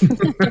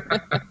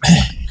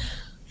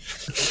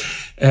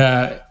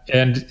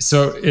 And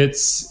so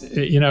it's,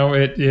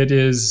 it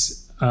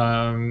is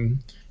an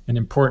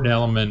important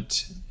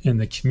element in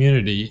the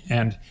community.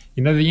 And,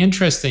 the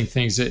interesting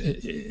things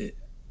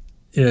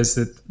is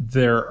that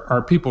there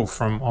are people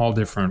from all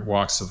different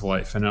walks of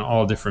life and in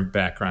all different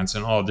backgrounds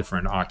and all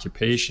different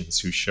occupations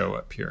who show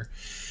up here.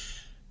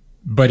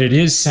 But it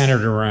is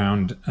centered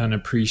around an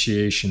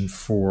appreciation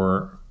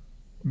for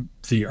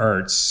the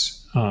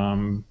arts,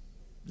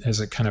 as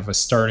a kind of a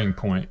starting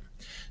point.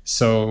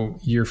 So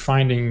you're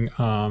finding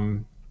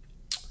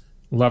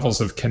levels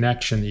of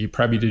connection that you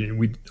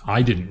probably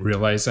I didn't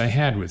realize I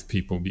had with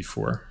people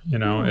before,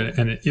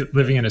 and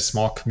living in a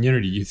small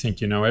community, you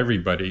think you know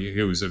everybody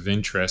who's of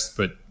interest,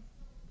 but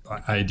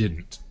I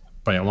didn't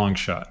by a long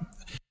shot.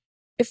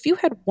 If you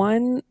had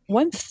one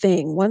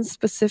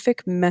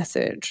specific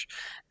message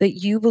that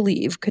you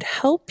believe could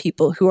help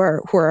people who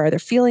are either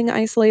feeling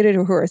isolated,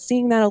 or who are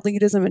seeing that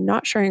elitism and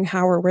not sharing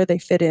how or where they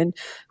fit in,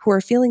 who are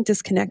feeling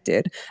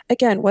disconnected,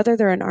 again, whether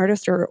they're an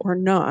artist or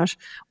not,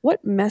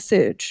 what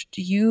message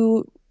do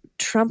you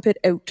trumpet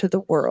out to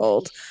the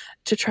world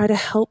to try to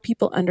help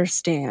people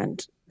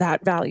understand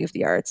that value of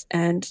the arts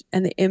and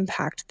the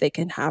impact they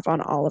can have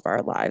on all of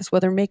our lives,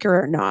 whether maker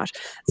or not?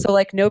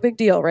 So no big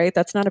deal, right?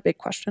 That's not a big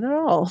question at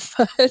all.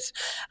 But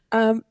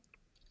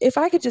if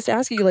I could just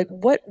ask you,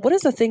 what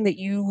is the thing that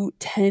you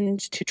tend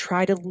to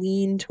try to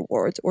lean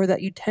towards, or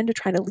that you tend to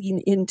try to lean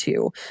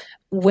into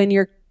when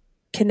you're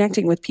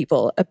connecting with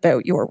people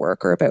about your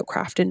work or about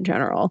craft in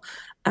general?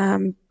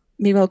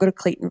 Maybe I'll go to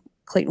Clayton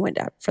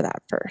Windatt for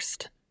that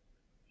first.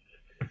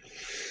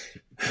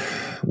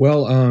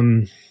 Well,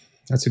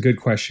 that's a good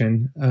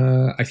question.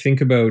 I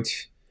think about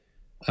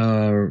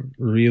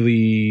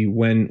really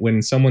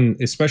when someone,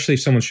 especially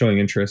if someone's showing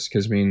interest,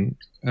 because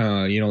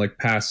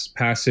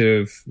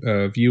passive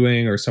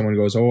viewing, or someone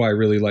goes, "Oh, I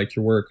really like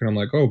your work," and I'm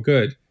like, "Oh,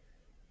 good,"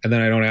 and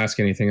then I don't ask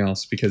anything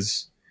else,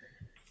 because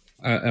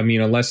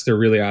unless they're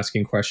really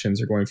asking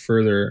questions or going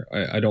further,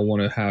 I don't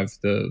want to have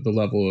the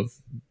level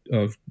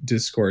of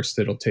discourse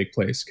that'll take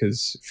place,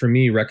 because for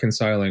me,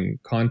 reconciling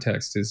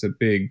context is a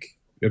big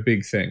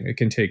thing. It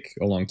can take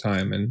a long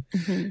time, and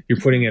you're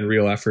putting in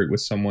real effort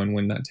with someone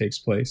when that takes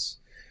place.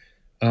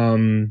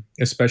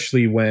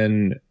 Especially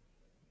when,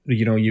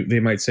 they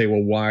might say,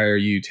 "Well, why are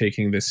you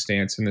taking this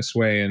stance in this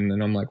way?"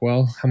 And I'm like,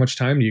 "Well, how much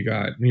time do you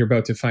got?" And you're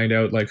about to find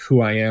out who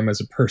I am as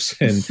a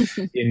person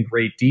in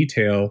great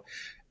detail,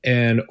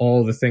 and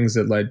all the things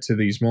that led to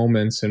these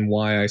moments, and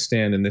why I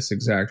stand in this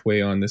exact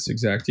way on this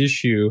exact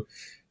issue,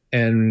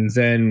 and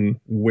then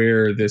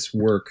where this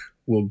work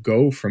will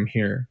go from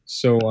here.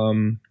 So,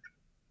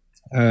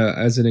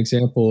 as an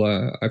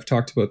example, I've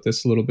talked about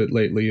this a little bit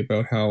lately,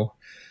 about how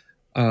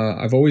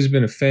I've always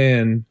been a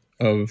fan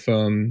of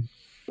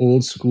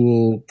old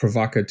school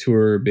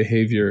provocateur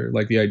behavior,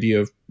 like the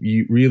idea of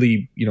you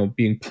really,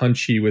 being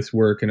punchy with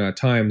work, and at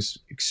times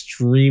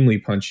extremely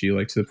punchy,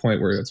 to the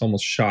point where it's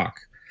almost shock.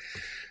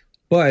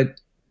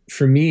 But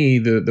for me,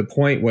 the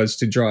point was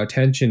to draw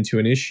attention to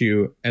an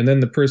issue, and then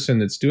the person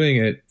that's doing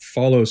it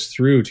follows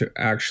through to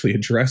actually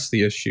address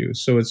the issue.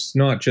 So it's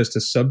not just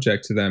a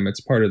subject to them, it's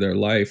part of their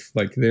life.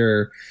 Like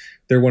they're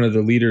one of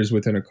the leaders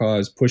within a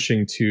cause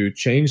pushing to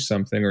change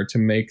something or to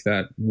make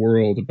that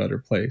world a better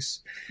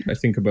place. I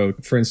think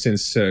about, for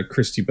instance,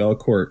 Christy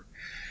Belcourt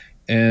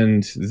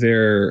and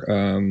their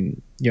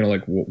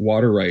like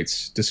water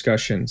rights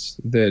discussions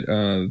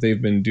that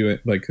they've been doing,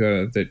 like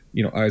that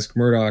Isaac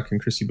Murdoch and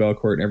Christy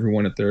Belcourt and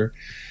everyone that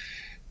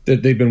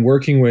they've been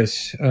working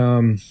with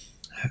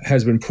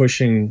has been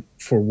pushing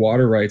for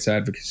water rights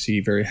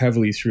advocacy very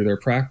heavily through their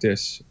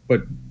practice.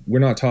 But we're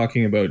not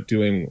talking about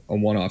doing a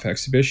one-off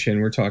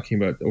exhibition. We're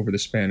talking about over the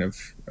span of,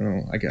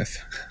 I guess,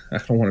 I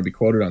don't want to be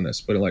quoted on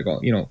this, but like,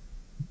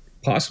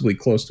 possibly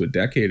close to a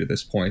decade at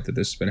this point that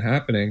this has been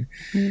happening.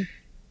 Mm.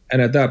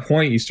 And at that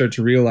point, you start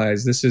to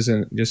realize this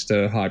isn't just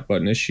a hot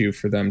button issue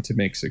for them to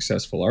make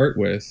successful art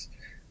with.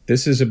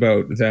 This is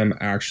about them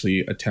actually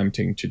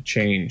attempting to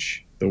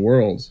change the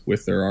world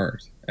with their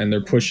art. And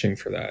they're pushing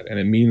for that, and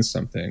it means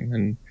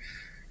something.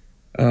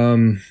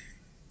 And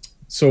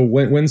so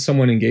when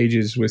someone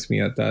engages with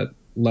me at that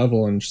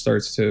level and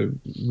starts to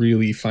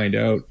really find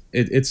out,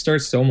 it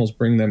starts to almost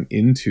bring them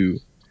into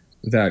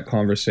that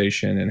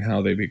conversation and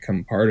how they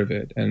become part of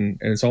it. And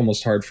it's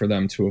almost hard for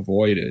them to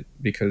avoid it,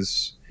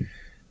 because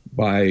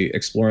by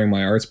exploring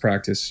my arts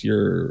practice,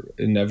 you're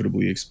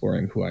inevitably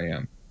exploring who I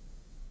am.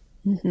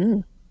 Mm-hmm.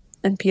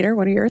 And Peter,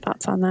 what are your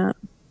thoughts on that?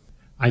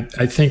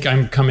 I think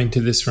I'm coming to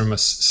this from a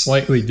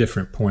slightly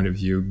different point of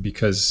view,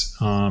 because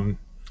some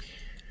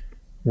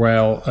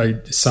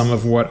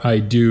of what I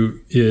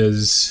do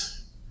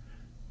is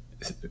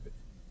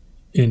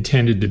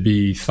intended to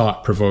be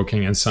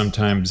thought-provoking and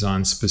sometimes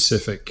on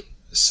specific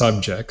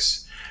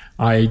subjects.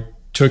 I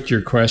took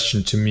your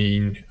question to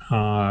mean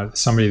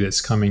somebody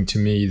that's coming to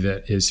me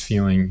that is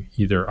feeling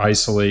either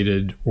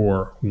isolated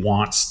or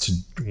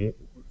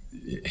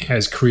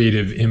has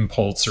creative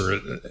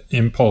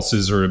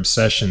impulses or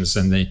obsessions,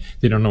 and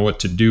they don't know what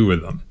to do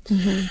with them.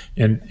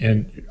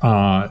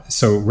 Mm-hmm.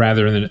 So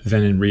rather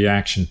than in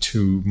reaction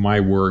to my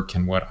work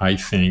and what I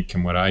think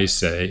and what I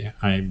say,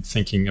 I'm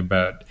thinking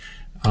about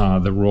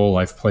the role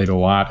I've played a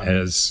lot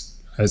as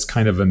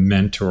kind of a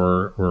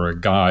mentor or a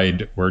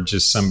guide, or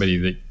just somebody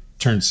that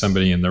turns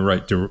somebody in the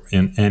right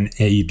in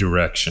a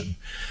direction.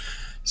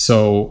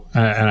 So,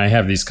 and I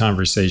have these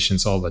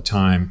conversations all the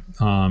time.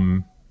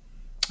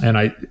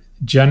 And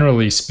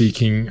generally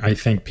speaking, I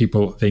think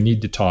they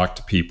need to talk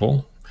to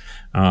people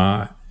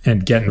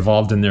and get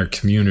involved in their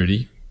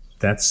community.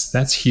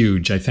 That's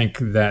huge. I think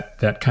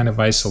that kind of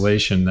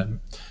isolation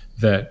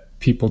that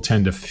people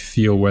tend to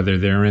feel, whether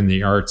they're in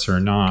the arts or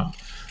not,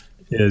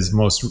 is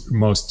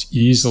most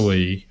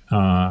easily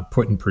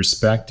put in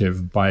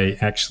perspective by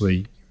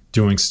actually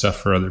doing stuff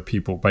for other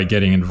people, by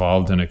getting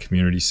involved in a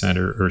community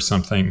center or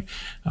something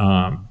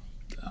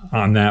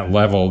on that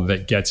level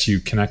that gets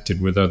you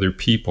connected with other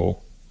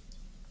people,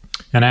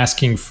 and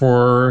asking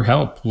for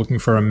help, looking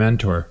for a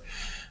mentor.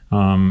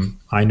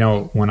 I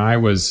know when I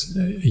was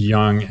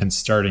young and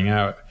starting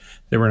out,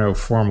 there were no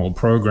formal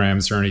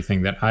programs or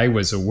anything that I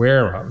was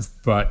aware of,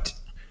 but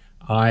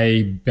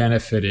I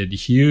benefited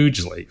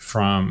hugely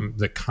from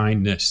the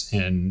kindness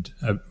and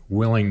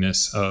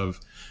willingness of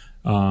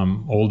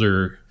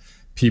older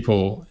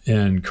people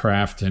in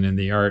craft and in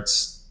the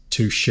arts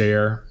to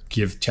share,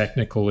 give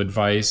technical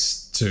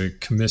advice, to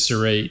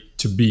commiserate,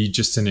 to be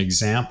just an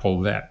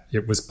example that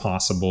it was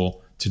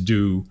possible to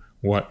do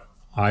what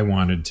I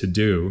wanted to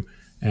do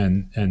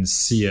and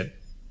see it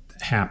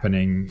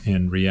happening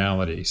in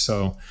reality.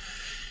 So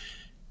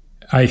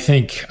I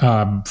think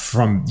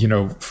from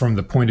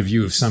the point of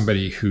view of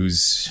somebody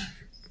who's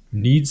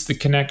needs the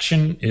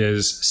connection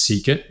is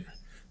seek it.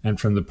 And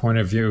from the point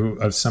of view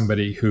of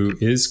somebody who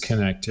is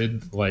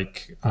connected,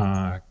 like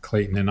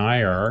Clayton and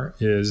I are,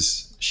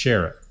 is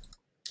share it.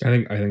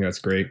 I think that's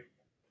great.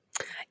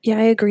 Yeah,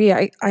 I agree.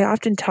 I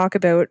often talk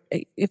about,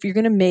 if you're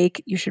going to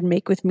make, you should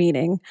make with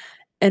meaning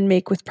and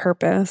make with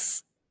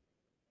purpose,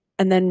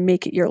 and then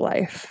make it your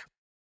life.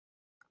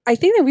 I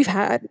think that we've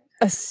had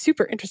a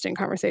super interesting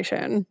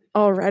conversation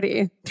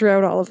already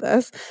throughout all of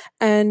this.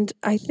 And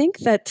I think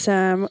that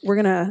we're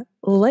going to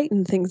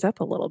lighten things up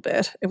a little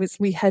bit as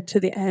we head to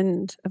the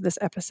end of this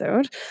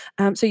episode.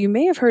 So you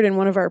may have heard in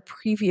one of our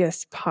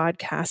previous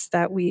podcasts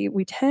that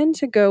we tend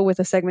to go with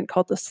a segment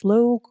called the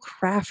Slow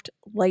Craft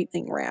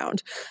Lightning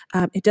Round.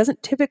 It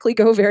doesn't typically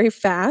go very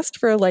fast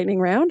for a lightning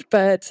round,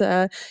 but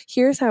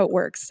here's how it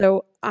works.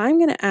 So I'm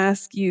going to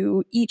ask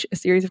you each a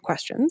series of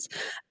questions,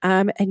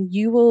 and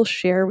you will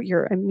share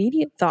your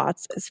immediate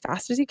thoughts as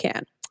fast as you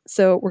can.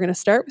 So we're going to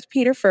start with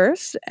Peter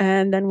first,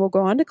 and then we'll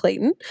go on to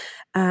Clayton.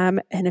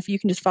 And if you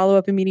can just follow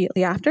up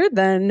immediately after,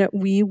 then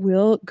we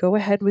will go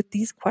ahead with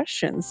these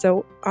questions.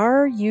 So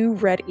are you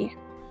ready?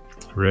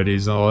 Ready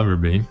as I'll ever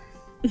be.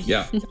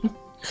 Yeah.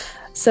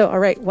 So, all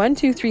right, 1,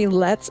 2, 3,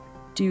 let's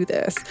do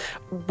this.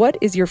 What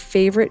is your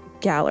favorite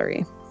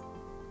gallery?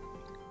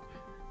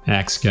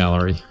 Axe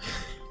Gallery.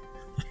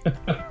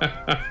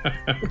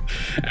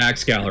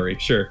 Axe Gallery,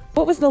 sure.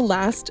 What was the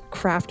last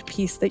craft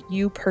piece that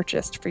you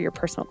purchased for your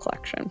personal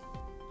collection?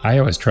 I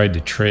always tried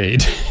to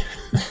trade.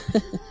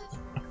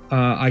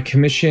 I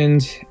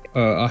commissioned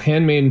a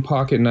handmade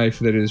pocket knife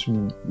that is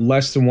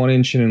less than 1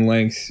 inch in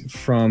length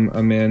from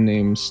a man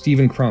named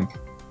Stephen Crump.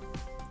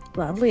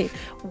 Lovely.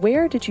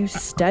 Where did you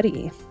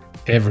study?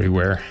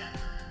 Everywhere.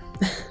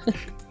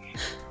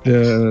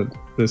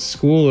 The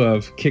school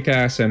of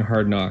kick-ass and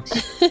hard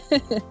knocks.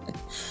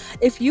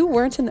 If you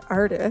weren't an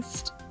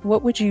artist,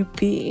 what would you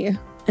be?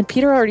 And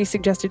Peter already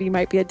suggested he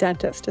might be a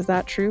dentist. Is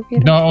that true,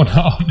 Peter? No.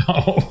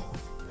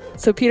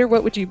 So, Peter,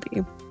 what would you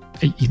be?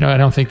 I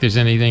don't think there's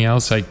anything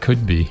else I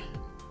could be.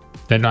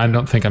 Then I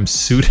don't think I'm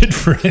suited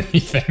for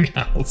anything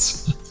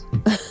else.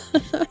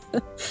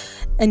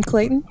 And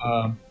Clayton?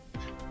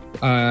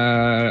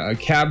 A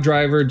cab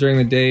driver during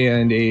the day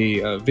and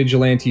a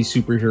vigilante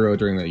superhero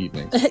during the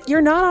evening.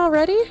 You're not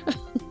already?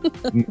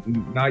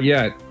 Not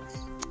yet.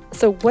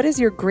 So what is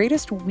your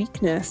greatest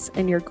weakness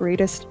and your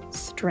greatest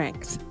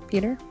strength,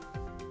 Peter?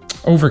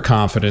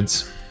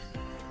 Overconfidence.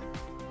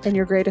 And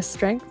your greatest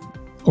strength?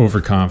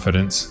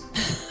 Overconfidence.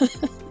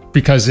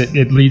 Because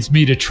it leads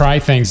me to try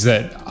things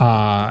that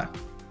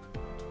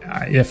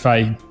if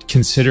I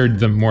considered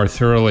them more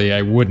thoroughly,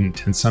 I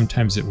wouldn't. And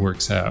sometimes it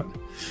works out.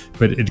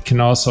 But it can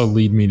also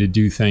lead me to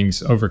do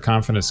things.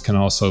 Overconfidence can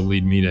also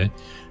lead me to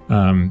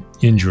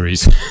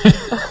injuries.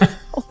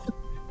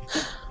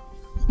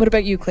 What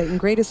about you, Clayton?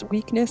 Greatest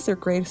weakness or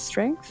greatest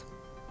strength?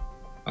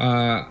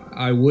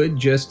 I would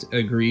just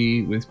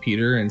agree with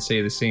Peter and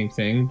say the same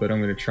thing, but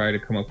I'm going to try to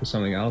come up with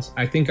something else.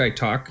 I think I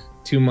talk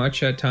too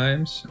much at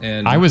times,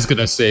 and I was going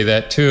to say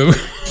that too.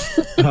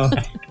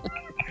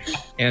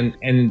 And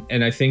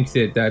I think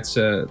that's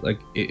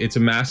it's a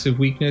massive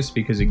weakness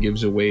because it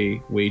gives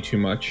away way too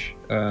much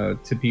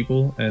to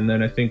people. And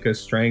then I think a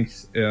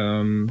strength.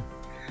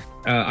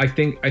 I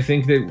think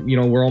that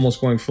we're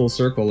almost going full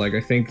circle. Like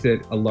I think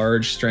that a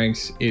large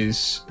strength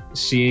is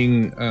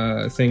seeing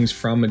things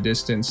from a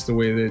distance the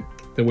way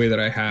that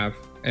I have,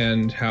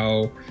 and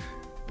how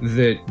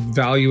that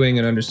valuing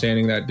and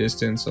understanding that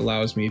distance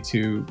allows me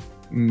to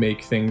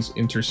make things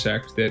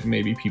intersect that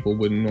maybe people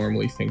wouldn't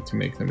normally think to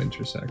make them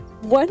intersect.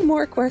 One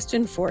more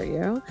question for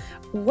you.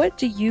 What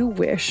do you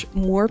wish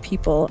more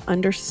people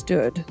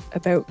understood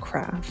about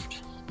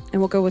craft?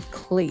 And we'll go with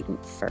Clayton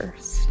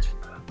first.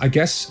 I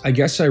guess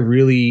I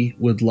really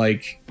would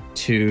like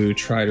to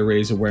try to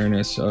raise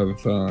awareness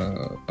of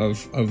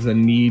the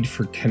need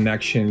for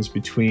connections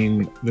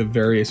between the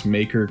various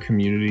maker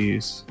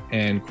communities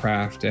and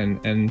craft,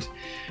 and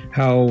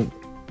how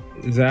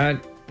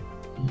that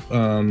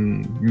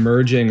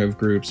merging of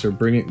groups or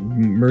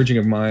merging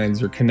of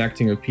minds or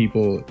connecting of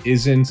people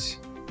isn't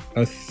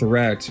a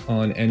threat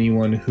on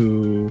anyone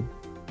who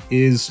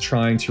is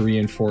trying to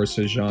reinforce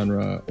a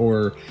genre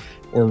or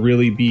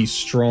really be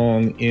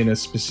strong in a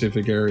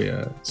specific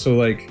area. So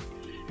like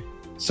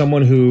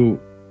someone who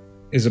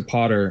is a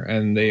potter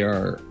and they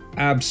are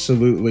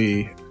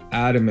absolutely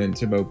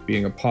adamant about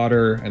being a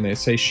potter, and they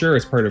say, sure,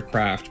 it's part of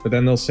craft, but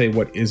then they'll say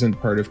what isn't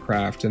part of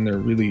craft, and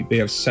they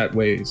have set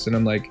ways. And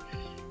I'm like,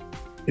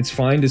 it's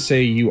fine to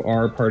say you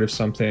are part of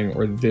something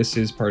or this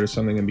is part of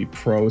something and be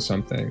pro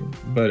something,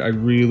 but I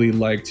really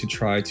like to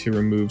try to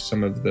remove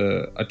some of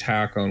the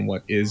attack on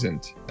what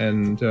isn't,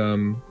 and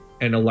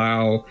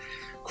allow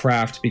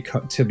craft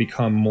to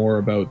become more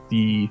about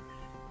the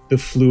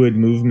fluid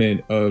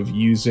movement of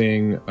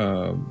using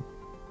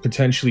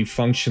potentially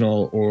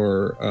functional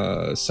or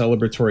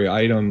celebratory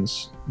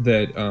items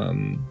that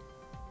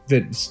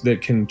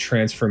can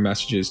transfer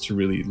messages to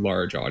really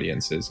large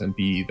audiences and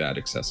be that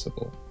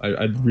accessible.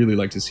 I'd really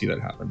like to see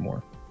that happen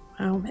more.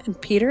 Wow. And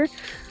Peter,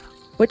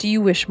 what do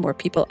you wish more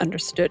people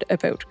understood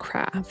about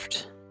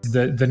craft?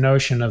 The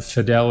notion of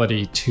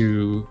fidelity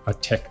to a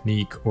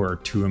technique or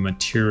to a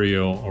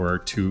material or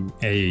to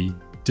a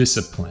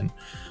discipline.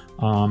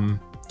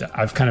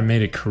 I've kind of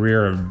made a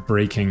career of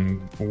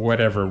breaking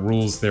whatever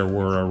rules there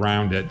were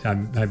around it.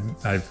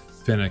 I've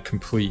been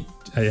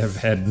I have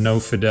had no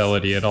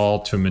fidelity at all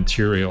to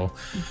material,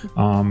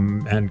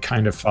 and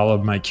kind of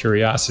followed my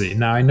curiosity.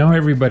 Now I know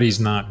everybody's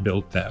not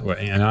built that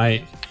way,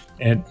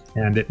 and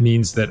it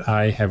means that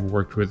I have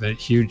worked with a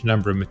huge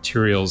number of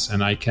materials,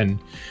 and I can,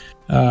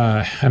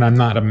 and I'm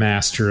not a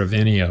master of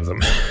any of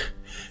them,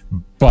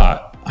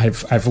 but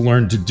I've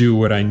learned to do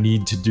what I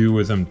need to do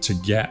with them to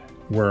get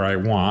where I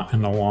want,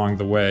 and along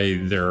the way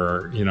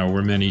there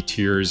were many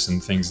tears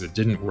and things that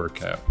didn't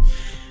work out.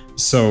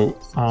 So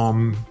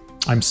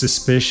I'm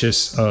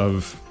suspicious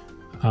of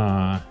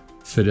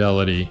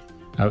fidelity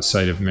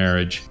outside of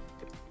marriage.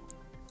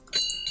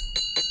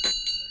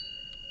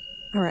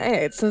 All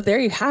right, so there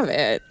you have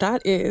it.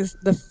 That is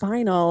the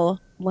final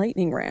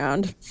lightning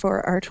round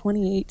for our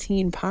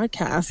 2018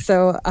 podcast.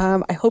 So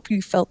I hope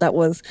you felt that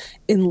was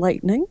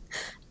enlightening,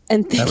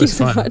 and thank you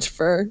so much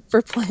for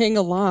playing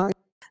along.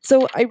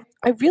 So I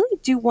really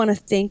do want to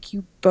thank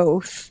you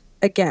both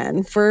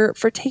again for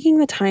taking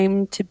the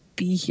time to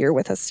be here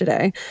with us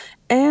today,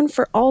 and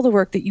for all the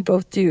work that you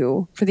both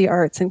do for the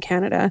arts in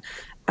Canada.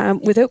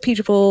 Without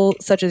people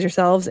such as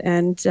yourselves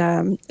and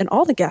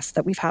all the guests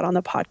that we've had on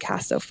the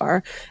podcast so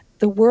far,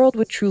 the world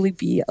would truly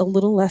be a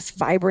little less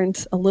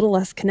vibrant, a little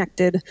less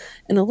connected,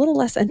 and a little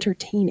less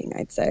entertaining,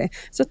 I'd say.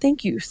 So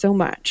thank you so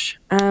much.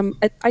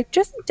 I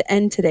just need to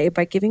end today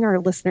by giving our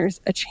listeners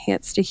a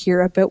chance to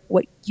hear about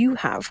what you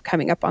have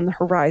coming up on the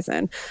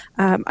horizon.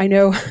 I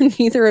know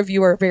neither of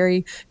you are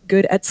very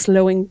good at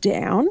slowing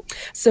down.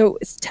 So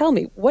tell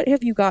me, what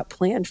have you got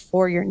planned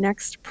for your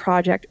next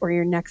project or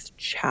your next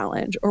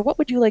challenge? Or what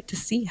would you like to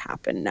see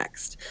happen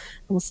next?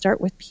 And we'll start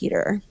with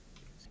Peter.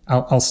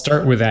 I'll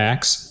start with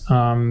Axe.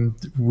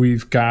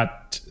 We've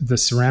got the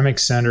Ceramic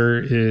Center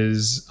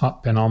is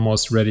up and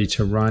almost ready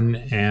to run,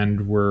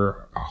 and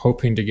we're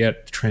hoping to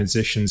get the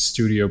Transition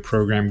Studio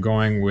program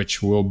going,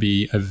 which will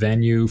be a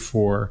venue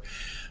for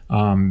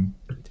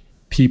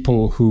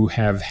people who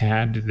have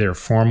had their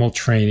formal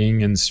training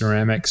in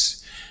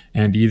ceramics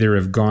and either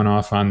have gone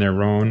off on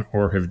their own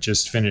or have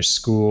just finished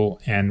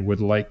school and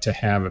would like to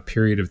have a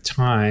period of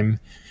time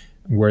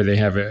where they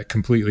have a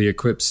completely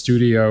equipped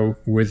studio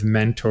with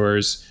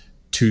mentors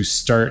to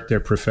start their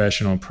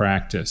professional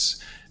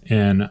practice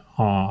in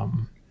a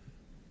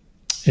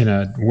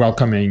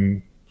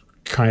welcoming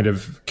kind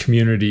of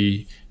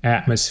community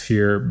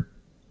atmosphere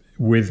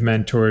with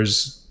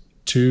mentors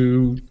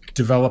to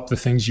develop the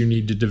things you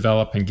need to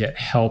develop and get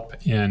help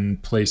in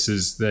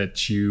places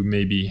that you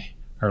maybe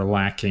are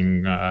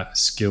lacking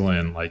skill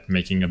in, like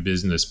making a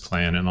business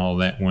plan and all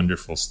that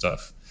wonderful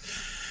stuff.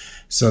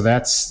 So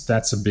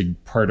that's a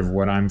big part of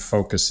what I'm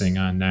focusing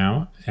on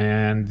now.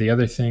 And the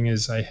other thing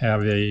is I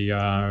have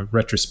a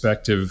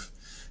retrospective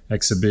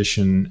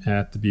exhibition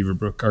at the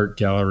Beaverbrook Art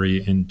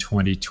Gallery in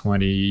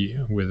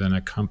 2020 with an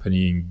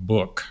accompanying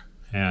book.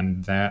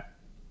 And that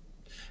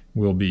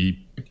will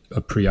be a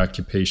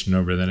preoccupation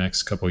over the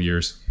next couple of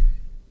years.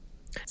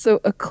 So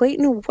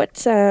Clayton,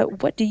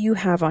 what do you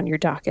have on your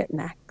docket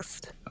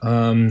next?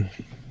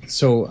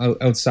 So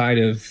outside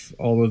of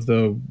all of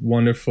the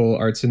wonderful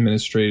arts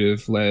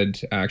administrative led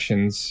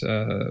actions,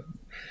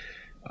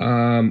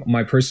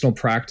 my personal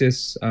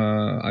practice,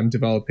 I'm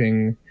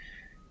developing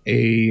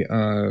a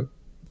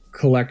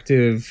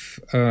collective,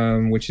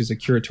 which is a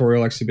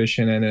curatorial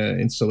exhibition and an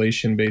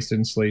installation-based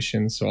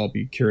installation. So I'll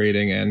be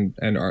curating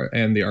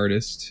and the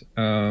artist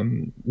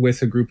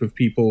with a group of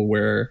people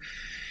where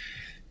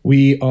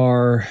we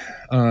are.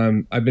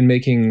 I've been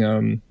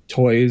making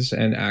toys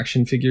and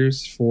action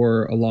figures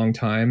for a long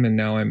time, and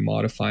now I'm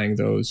modifying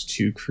those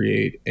to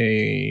create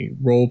a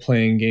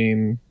role-playing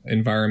game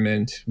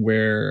environment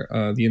where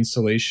the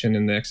installation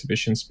in the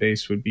exhibition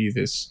space would be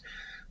this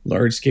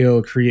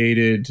large-scale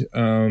created,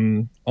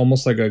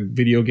 almost like a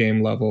video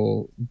game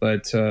level,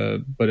 but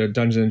a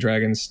Dungeons and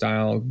Dragons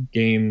style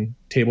game,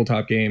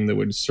 tabletop game that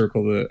would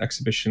circle the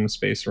exhibition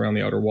space around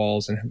the outer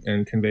walls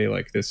and convey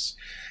like this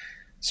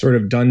sort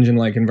of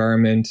dungeon-like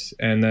environment,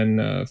 and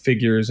then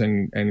figures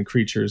and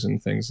creatures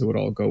and things that would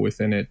all go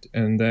within it.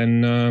 And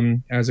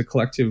then as a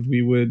collective,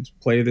 we would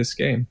play this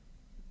game.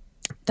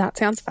 That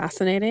sounds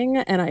fascinating,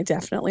 and I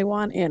definitely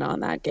want in on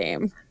that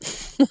game.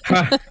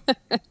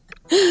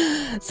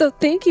 So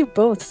thank you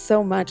both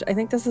so much. I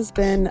think this has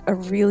been a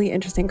really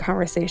interesting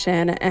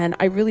conversation, and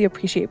I really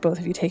appreciate both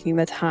of you taking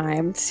the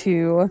time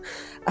to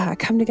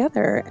come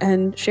together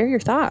and share your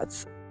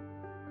thoughts.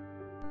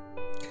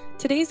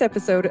 Today's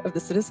episode of the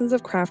Citizens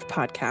of Craft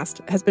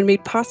podcast has been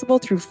made possible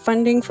through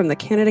funding from the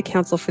Canada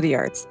Council for the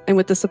Arts and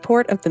with the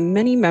support of the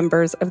many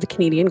members of the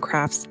Canadian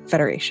Crafts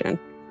Federation.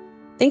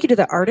 Thank you to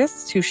the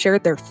artists who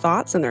shared their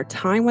thoughts and their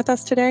time with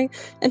us today,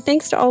 and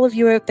thanks to all of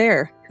you out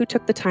there who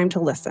took the time to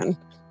listen.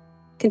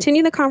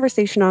 Continue the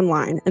conversation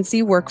online and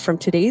see work from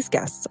today's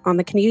guests on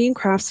the Canadian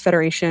Crafts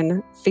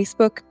Federation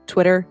Facebook,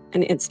 Twitter,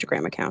 and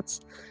Instagram accounts.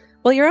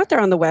 While you're out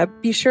there on the web,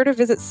 be sure to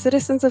visit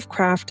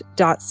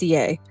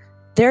citizensofcraft.ca.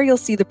 There you'll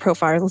see the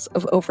profiles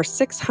of over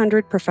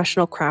 600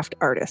 professional craft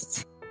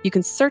artists. You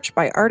can search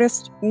by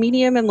artist,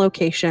 medium, and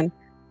location,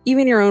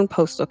 even your own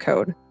postal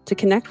code, to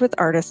connect with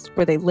artists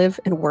where they live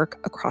and work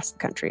across the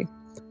country.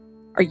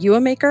 Are you a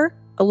maker?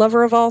 A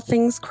lover of all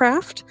things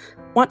craft?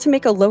 Want to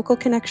make a local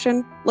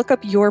connection? Look up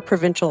your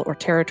provincial or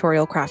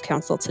territorial craft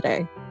council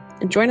today.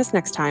 And join us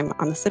next time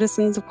on the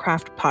Citizens of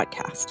Craft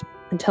podcast.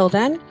 Until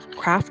then,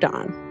 craft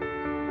on.